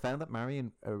 So I found that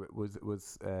Marion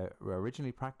was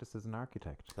originally practiced as an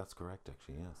architect. That's correct,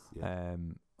 actually. Yes. Yeah.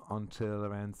 Until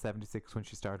around 76 when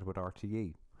she started with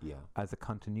RTE. Yeah. As a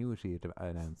continuity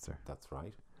announcer. That's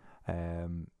right.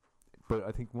 But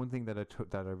I think one thing that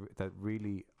that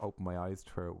really opened my eyes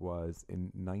to her was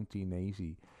in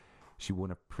 1980, she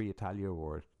won a Prix Italia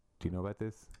award. Do you know about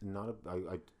this?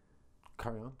 I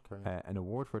carry on. An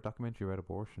award for a documentary about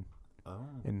abortion. Oh.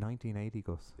 In 1980,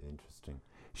 Gus. Interesting.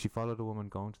 She followed a woman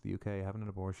going to the UK having an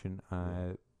abortion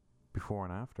before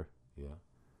and after. Yeah.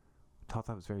 Thought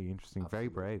that was very interesting. Absolutely. Very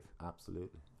brave.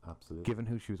 Absolutely. Given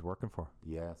who she was working for.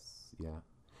 Yes. Yeah.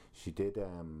 She did.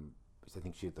 I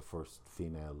think she had the first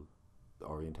female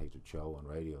orientated show on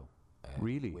radio.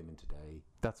 Really? Women Today.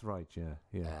 That's right. Yeah.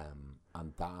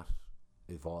 And that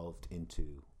evolved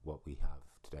into what we have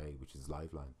today, which is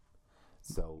Liveline.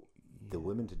 So the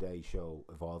Women Today show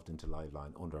evolved into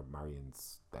Liveline under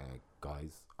Marion's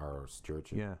guise or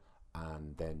stewardship. Yeah.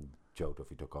 And then Joe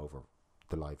Duffy took over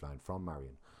the Liveline from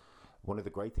Marion. One of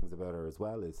the great things about her as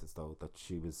well is though that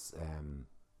she was,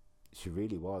 she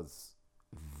really was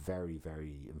very,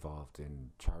 very involved in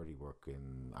charity work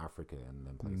in Africa and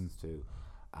in places too,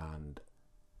 and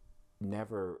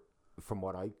never, from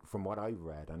what I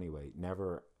read anyway,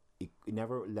 never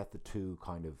let the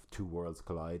two worlds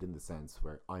collide in the sense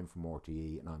where I'm from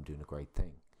RTE and I'm doing a great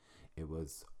thing. It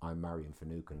was, I'm Marion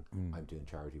Finucane, I'm doing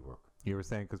charity work. You were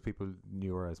saying because people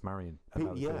knew her as Marion.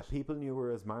 People knew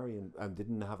her as Marion and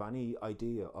didn't have any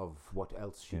idea of what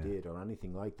else she did or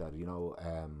anything like that, you know.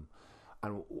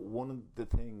 And one of the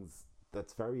things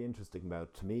that's very interesting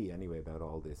to me anyway about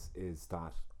all this is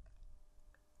that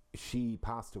she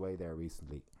passed away there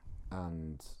recently,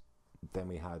 and then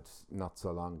we had not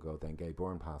so long ago then Gay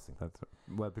Byrne passing.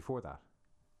 Well, before that.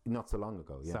 Not so long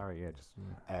ago, yeah. Sorry, yeah, just.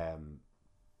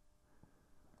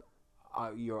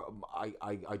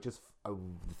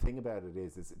 The thing about it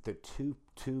is the two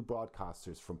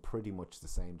broadcasters from pretty much the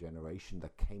same generation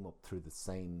that came up through the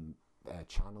same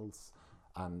channels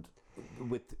and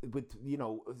with you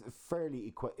know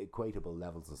fairly equatable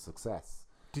levels of success.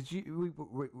 Did you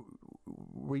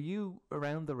were you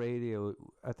around the radio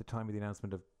at the time of the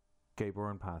announcement of Gay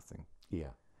Byrne passing?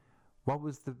 Yeah. What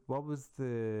was the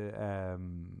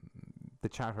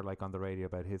chatter like on the radio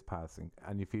about his passing?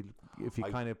 And if you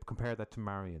kind of compare that to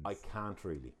Marion's, I can't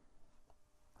really.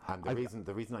 And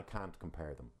the reason I can't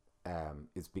compare them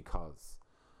is because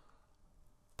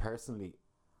personally,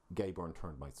 Gay Byrne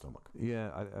turned my stomach. Yeah,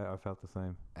 I felt the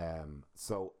same.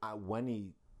 So when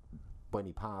he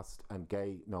passed, and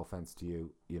Gay, no offense to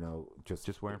you, you know,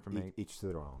 just weren't for me. Each to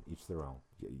their own.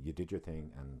 You did your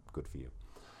thing, and good for you.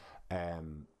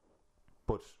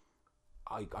 But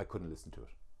I couldn't listen to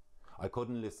it. I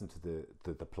couldn't listen to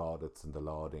the plaudits and the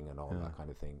lauding and all that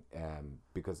kind of thing,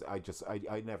 because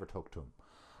I never took to him.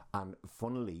 And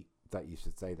funnily that you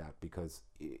should say that, because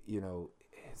you know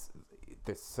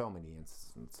there's so many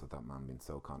instances of that man being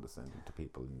so condescending to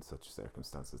people in such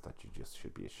circumstances that you just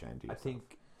should be ashamed of yourself. I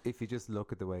think if you just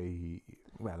look at the way he,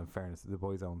 well, in fairness, the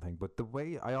Boys Own thing, but the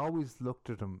way I always looked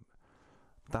at him,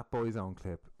 that Boys Own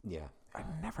clip, yeah, I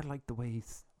never liked the way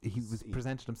he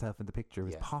presented himself in the picture,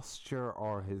 his posture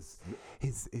or his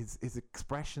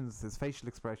expressions, his facial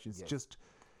expressions, just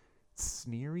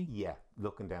sneery. Yeah,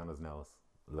 looking down his nose.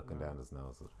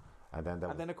 And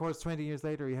then of course 20 years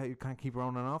later you can't keep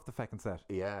running off the fucking set.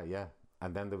 Yeah.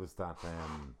 And then there was that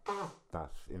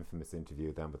that infamous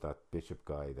interview then with that Bishop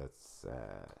guy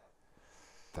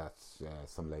that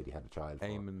some lady had a child for.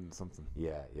 Eamon something.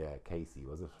 Yeah, Casey,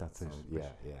 was it? That's it. Yeah.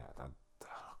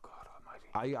 Oh God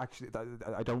Almighty!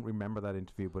 I don't remember that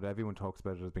interview, but everyone talks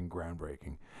about it as being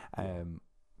groundbreaking.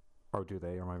 Or do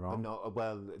they? Or am I wrong? No.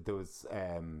 Well, there was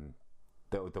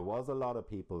there was a lot of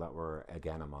people that were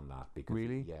against him on that because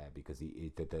because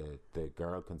the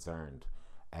girl concerned,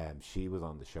 she was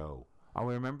on the show. Oh,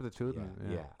 I remember the two of them.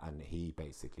 Yeah, and he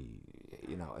basically,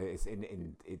 you know, it's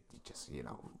it just, you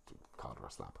know, called her a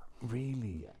slapper.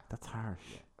 Really? Yeah, that's harsh.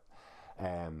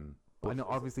 Yeah. I know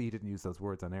obviously he didn't use those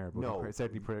words on air, but he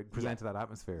certainly presented that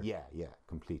atmosphere. Yeah,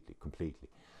 completely.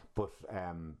 But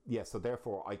so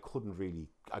therefore I couldn't really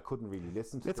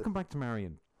listen to. Let's come back to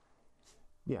Marion.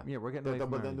 Yeah, Yeah, we're getting away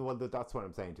from Marion. well, that's what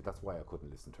I'm saying to you. That's why I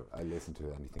couldn't listen to it. I listened to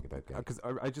anything about gay. Because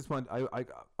I just want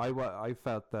I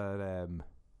felt that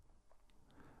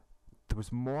there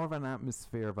was more of an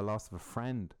atmosphere of a loss of a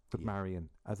friend with Marion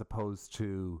as opposed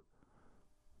to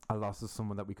a loss of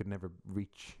someone that we could never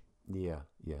reach. Yeah.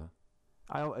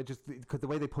 I just, because the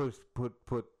way they put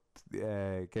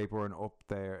Gay Byrne up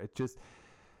there, it just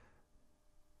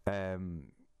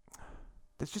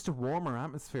there's just a warmer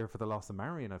atmosphere for the loss of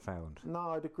Marion, I found.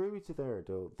 No, I'd agree with you there,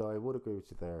 though I would agree with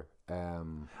you there.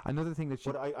 Another thing that she...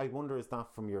 But I wonder, is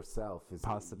that from yourself? Is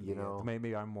possibly, you know...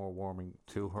 Maybe I'm more warming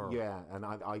to her. Yeah, and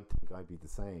I think I'd be the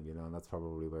same, you know, and that's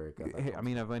probably where it got... I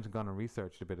mean, I've went and gone and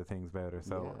researched a bit of things about her,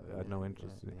 so I had no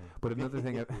interest in it. But another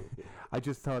thing, I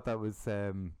just thought that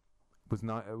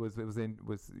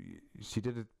she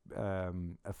did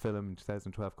a film in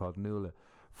 2012 called Nuala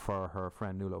for her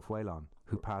friend Nuala Whalon,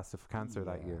 who passed of cancer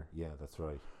that year. Yeah, that's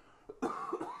right.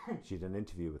 She did an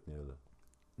interview with Nuala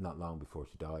not long before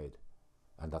she died,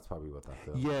 and that's probably what that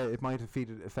film. Yeah, it might have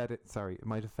it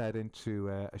might have fed into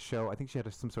a show. I think she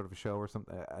had some sort of a show or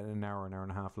something, an hour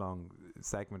and a half long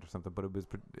segment or something. But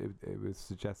it was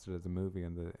suggested as a movie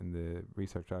in the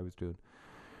research I was doing.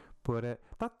 But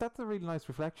that's a really nice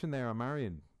reflection there on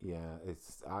Marion. Yeah,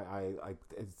 it's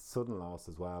it's sudden loss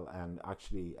as well, and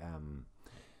actually,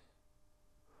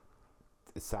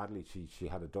 sadly, she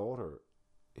had a daughter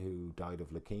who died of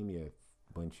leukemia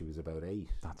when she was about 8.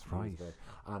 That's right.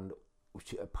 And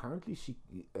apparently she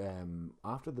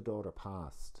after the daughter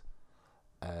passed,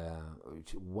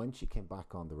 when she came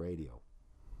back on the radio,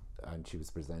 and she was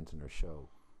presenting her show.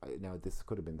 Now, this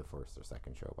could have been the first or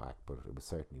second show back, but it was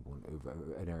certainly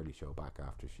an early show back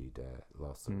after she'd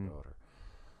lost her daughter.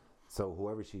 So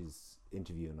whoever she's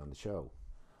interviewing on the show,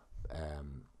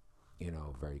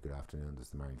 very good afternoon. This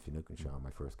is the Marion Finucane show. My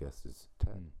first guest is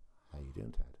Ted. How you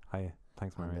doing, Ted? Hi.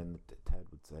 Thanks, Marion. And then Ted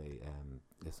would say,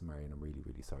 listen, Marion, I'm really,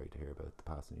 really sorry to hear about the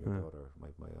passing of your daughter. My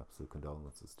absolute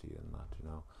condolences to you and that, you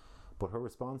know. But her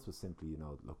response was simply,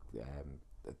 look,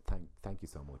 thank you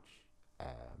so much.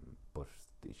 But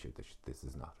this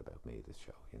is not about me, this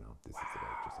show, this is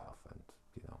about yourself, and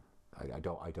I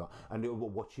don't, and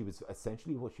what she was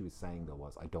saying though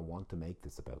was, I don't want to make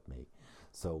this about me,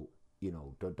 so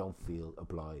don't feel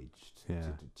obliged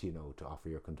to offer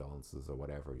your condolences or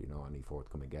whatever, any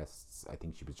forthcoming guests. I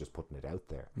think she was just putting it out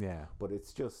there, but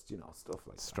it's just stuff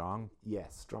like strong that.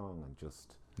 Yes, strong, and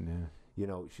just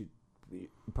she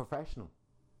professional.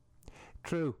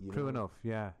 True enough.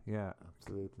 Yeah,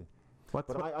 absolutely.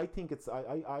 I think it's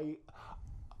one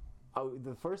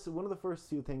of the first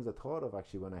few things I thought of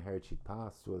actually when I heard she'd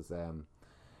passed was the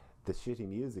shitty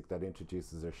music that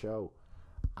introduces her show,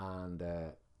 and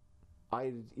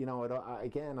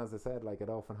again, as I said, like, I'd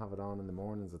often have it on in the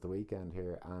mornings at the weekend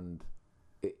here, and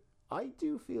I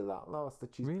do feel that loss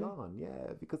that she's gone.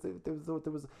 Yeah, because there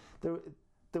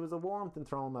was a warmth in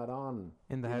throwing that on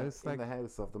in the house, in the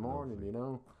house of the morning,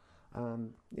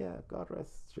 And God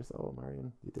rest your soul,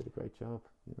 Marion. You did a great job.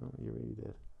 You really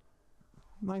did.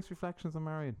 Nice reflections on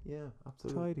Marion. Yeah,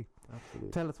 absolutely. Tidy.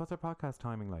 Absolutely. Tell us, what's our podcast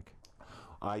timing like?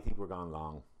 I think we're gone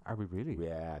long. Are we really?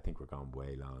 Yeah, I think we're gone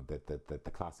way long.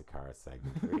 The classic cars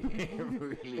segment really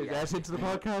is that into the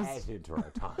podcast? Edge into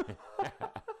our time.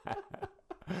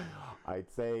 I'd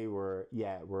say we're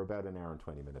about an hour and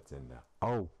 20 minutes in now.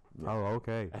 Oh,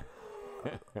 okay.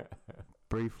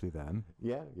 Briefly then.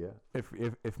 Yeah.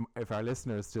 If our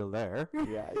listener is still there.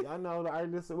 Yeah, I know our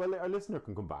listener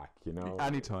can come back,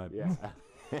 anytime. Yeah.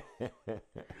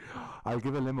 I'll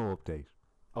give a limo update.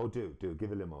 Oh, do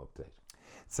give a limo update.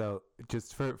 So,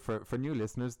 just for new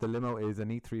listeners, the limo is an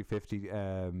E350.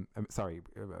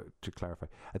 To clarify,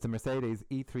 it's a Mercedes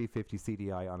E350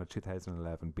 CDI on a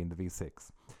 2011, being the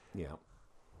V6. Yeah.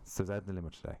 So that's the limo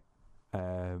today.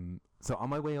 So on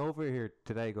my way over here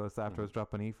today, Gus, after I was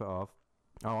dropping Aoife off.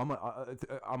 On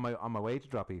my way to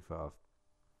drop Aoife off.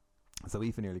 So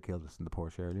Aoife nearly killed us in the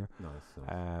Porsche earlier. Nice.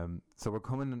 So we're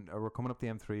coming up the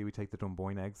M3. We take the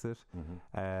Dunboyne exit.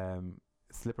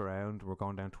 Slip around. We're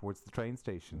going down towards the train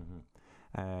station.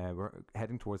 We're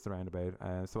heading towards the roundabout.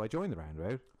 So I joined the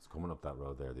roundabout. I was coming up that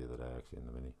road there the other day, actually, in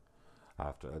the Mini.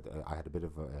 After I had a bit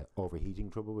of overheating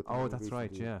trouble with. Oh, that's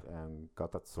right. Yeah.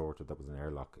 Got that sorted. That was an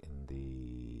airlock in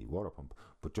the water pump.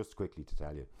 But just quickly to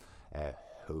tell you,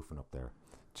 hoofing up there,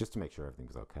 just to make sure everything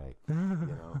was okay. And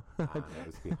I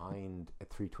was behind a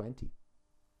 320.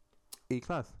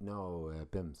 E-Class? No,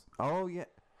 BIMS. Oh yeah.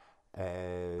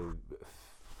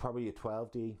 Probably a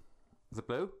 12D. Is it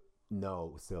blue? No,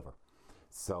 it was silver.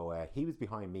 So he was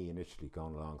behind me initially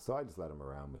going along, so I just let him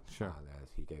around me. Sure. And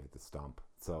he gave it the stomp.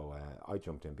 So I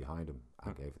jumped in behind him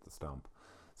and gave it the stomp.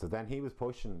 So then he was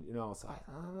pushing, you know, so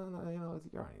no, you know,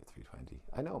 you're only at 320.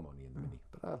 I know I'm only in the Mini,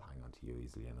 but I'll hang on to you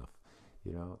easily enough,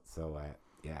 you know. So,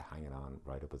 yeah, hanging on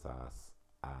right up his ass.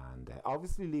 And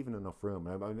obviously leaving enough room.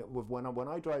 I mean, when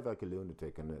I drive like a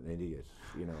lunatic and an idiot,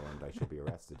 you know, and I should be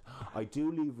arrested, I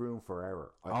do leave room for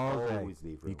error. I always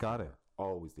leave room. You got for it. Error.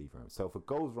 Always leave room. So if it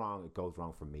goes wrong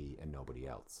for me and nobody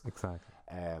else. Exactly.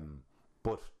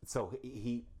 But so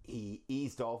he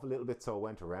eased off a little bit, so I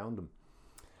went around him,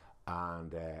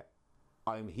 and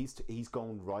he's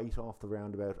going right off the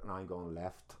roundabout, and I'm going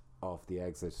left off the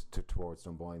exit towards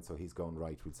Dunboyne. So he's going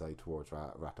right, we'd say, towards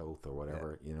Ratoath or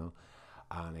whatever, you know.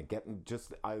 And I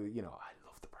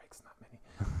love the brakes in that Mini.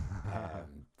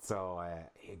 So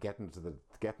getting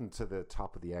to the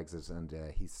top of the exit, and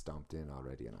he stomped in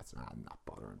already, and I said, I'm not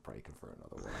bothering braking for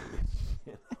another while.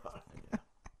 You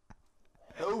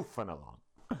know, oofing along.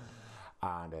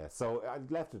 And so I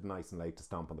left it nice and late to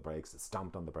stomp on the brakes.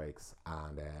 Stomped on the brakes,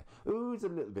 and it's a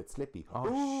little bit slippy.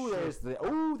 There's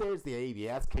the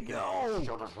ABS kicking.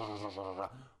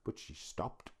 But she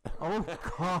stopped. Oh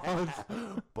God!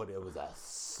 But it was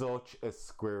such a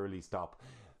squirrely stop.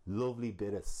 Lovely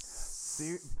bit of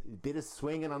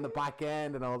swinging on the back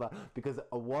end and all that, because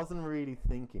I wasn't really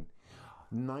thinking.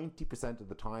 90% of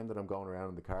the time that I'm going around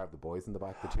in the car, the boys in the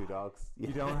back, the two dogs. You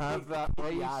don't have that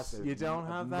weight. You don't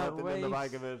have that weight. Nothing in the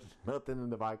back of it. Nothing in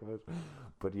the back of it.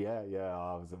 But yeah, it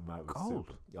was gold.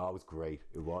 Super. Oh, it was great.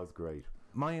 It was great.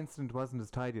 My incident wasn't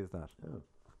as tidy as that. Oh.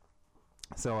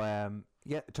 So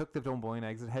took the Dunboyne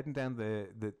exit, heading down the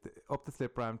up the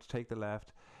slip ramp to take the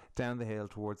left, down the hill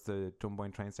towards the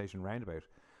Dunboyne train station roundabout.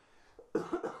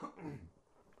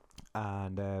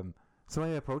 And so I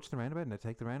approach the roundabout, and I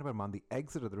take the roundabout. I'm on the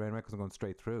exit of the roundabout because I'm going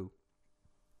straight through.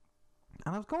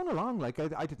 And I was going along like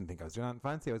I didn't think I was doing anything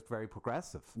fancy. I was very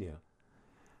progressive. Yeah.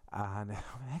 And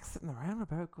I'm exiting the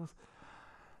roundabout, goes,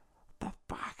 the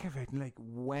back of it like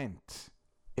went.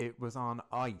 It was on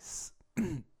ice.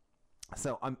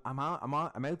 So I'm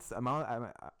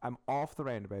off the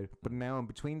roundabout, but now I'm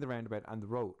between the roundabout and the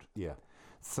road. Yeah.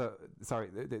 So sorry,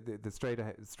 the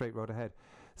straight road ahead.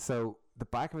 So the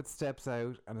back of it steps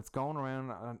out, and it's going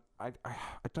around, and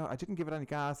I didn't give it any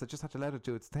gas. I just had to let it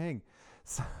do its thing.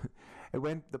 So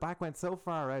the back went so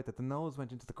far out that the nose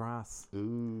went into the grass.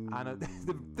 Ooh. And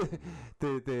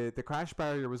the crash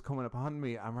barrier was coming upon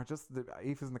me, and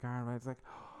Aoife's in the car, and I was like,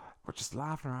 we're just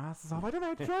laughing our asses off. I don't know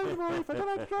how to drive anymore. I don't know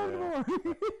how to drive anymore.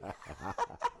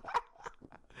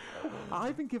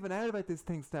 I've been giving out about this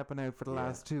thing stepping out for the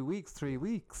last 3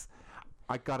 weeks.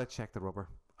 I gotta check the rubber.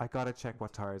 I gotta check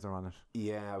what tires are on it.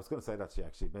 Yeah, I was going to say that to you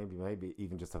actually. Maybe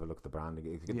even just have a look at the branding.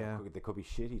 They could be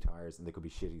shitty tires, and they could be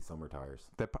shitty summer tires.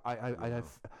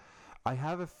 I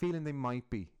have a feeling they might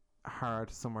be hard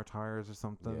summer tires or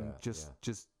something.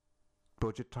 Just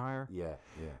budget tire. Yeah.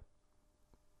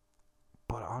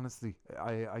 But honestly,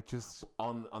 I just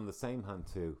on the same hand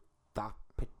too, that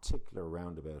particular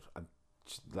roundabout,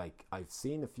 I've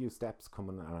seen a few steps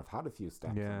coming, and I've had a few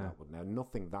steps on that one. Now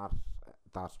nothing that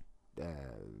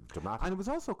dramatic. And it was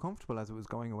also comfortable as it was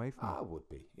going away from it would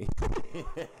be.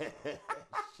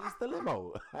 She's the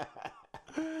limo.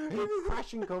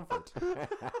 Crashing comfort.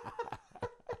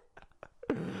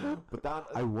 But that,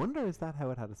 I wonder, is that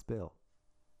how it had a spill?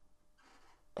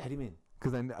 How do you mean?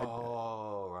 Because then,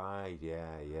 right,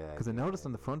 yeah. Because I noticed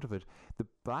on the front of it, the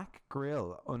back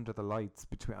grille under the lights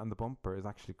on the bumper is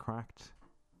actually cracked.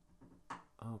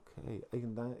 Okay,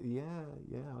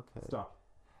 okay. Stop.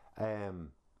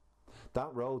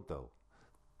 That road though,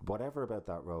 whatever about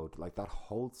that road, like that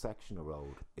whole section of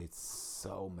road, it's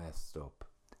so messed up.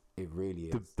 It really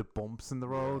is. The bumps in the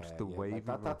road, the wave.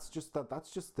 Like that's just the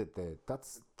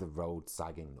road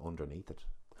sagging underneath it.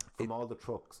 From all the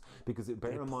trucks, because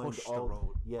bear in mind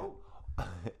all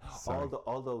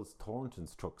all those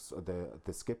Thornton's trucks,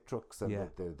 the skip trucks and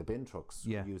the bin trucks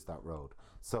use that road.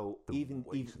 So even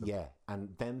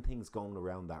and then things going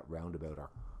around that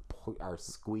roundabout are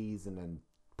squeezing and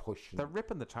pushing. They're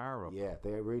ripping the tar up. Yeah,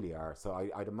 they really are. So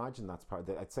I'd imagine that's part of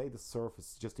it. I'd say the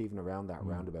surface just even around that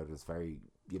roundabout is very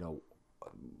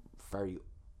very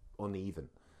uneven.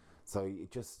 So it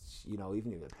just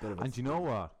even a bit of and you know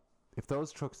what? If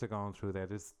those trucks are going through there,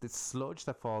 there's the sludge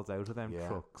that falls out of them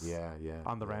trucks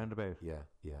on the roundabout. Yeah,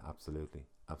 absolutely.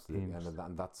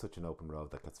 And that's such an open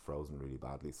road that gets frozen really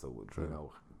badly. So,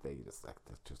 they just that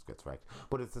just gets wrecked.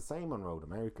 But it's the same on Road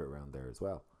America around there as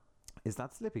well. Is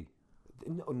that slippy?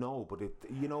 No, but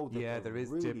there is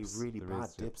really, dips. really bad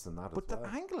dips in that but as well.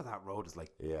 But the angle of that road is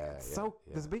like,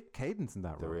 there's a big cadence in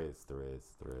that road. There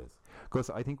is. Gus,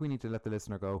 I think we need to let the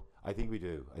listener go. I think we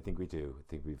do. I think we've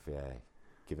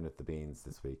given it the beans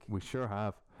this week. We sure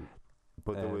have.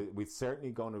 But we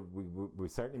certainly we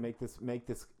certainly make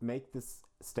this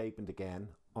statement again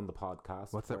on the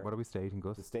podcast. What's that? What are we stating,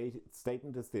 Gus? The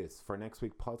statement is this: for next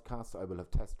week's podcast, I will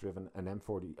have test driven an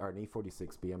M40 or an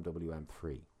E46 BMW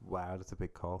M3. Wow, that's a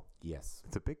big call. Yes,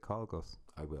 it's a big call, Gus.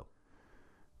 I will.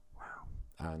 Wow.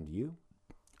 And you?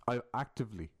 I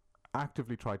actively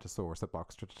tried to source a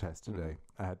Boxster to test today.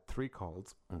 I had 3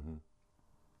 calls, and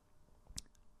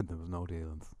there was no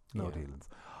dealings. No dealings.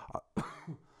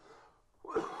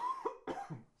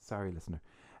 Sorry, listener.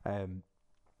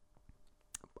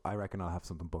 I reckon I'll have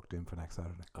something booked in for next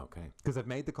Saturday. Okay. Because I've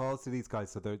made the calls to these guys,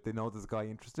 so they know there's a guy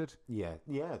interested. Yeah,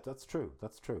 that's true.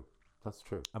 That's true.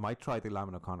 I might try the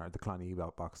Lamon O'Connor, the Cloney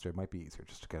Boxster. It might be easier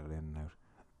just to get it in and out.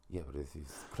 Yeah, but if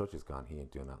his clutch is gone, he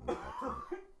ain't doing that in the back.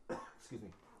 Excuse me.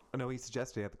 I know he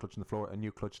suggested he had the clutch on the floor, a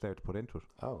new clutch there to put into it.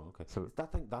 Oh, okay. So is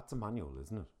that thing, that's a manual,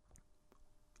 isn't it?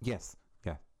 Yes.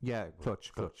 Yeah.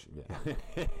 Clutch. Yeah.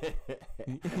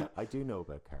 I do know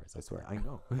about cars, I swear. I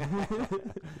know.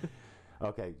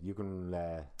 Okay, you can.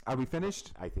 Are we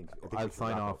finished? I think I'll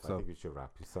sign off. I think we should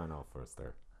wrap. You sign off first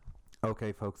there.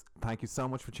 Okay, folks. Thank you so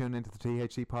much for tuning into the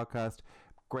THC podcast.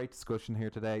 Great discussion here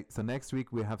today. So next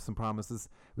week we have some promises.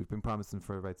 We've been promising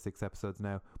for about 6 episodes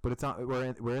now, but it's on.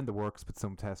 We're in the works with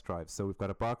some test drives. So we've got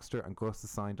a Boxster, and Gus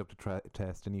is signed up to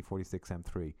test an E46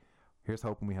 M3. Here's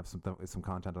hoping we have some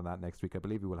content on that next week. I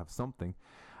believe we will have something,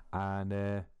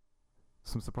 and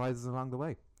some surprises along the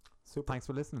way. Super. Thanks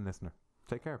for listening, listener.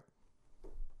 Take care.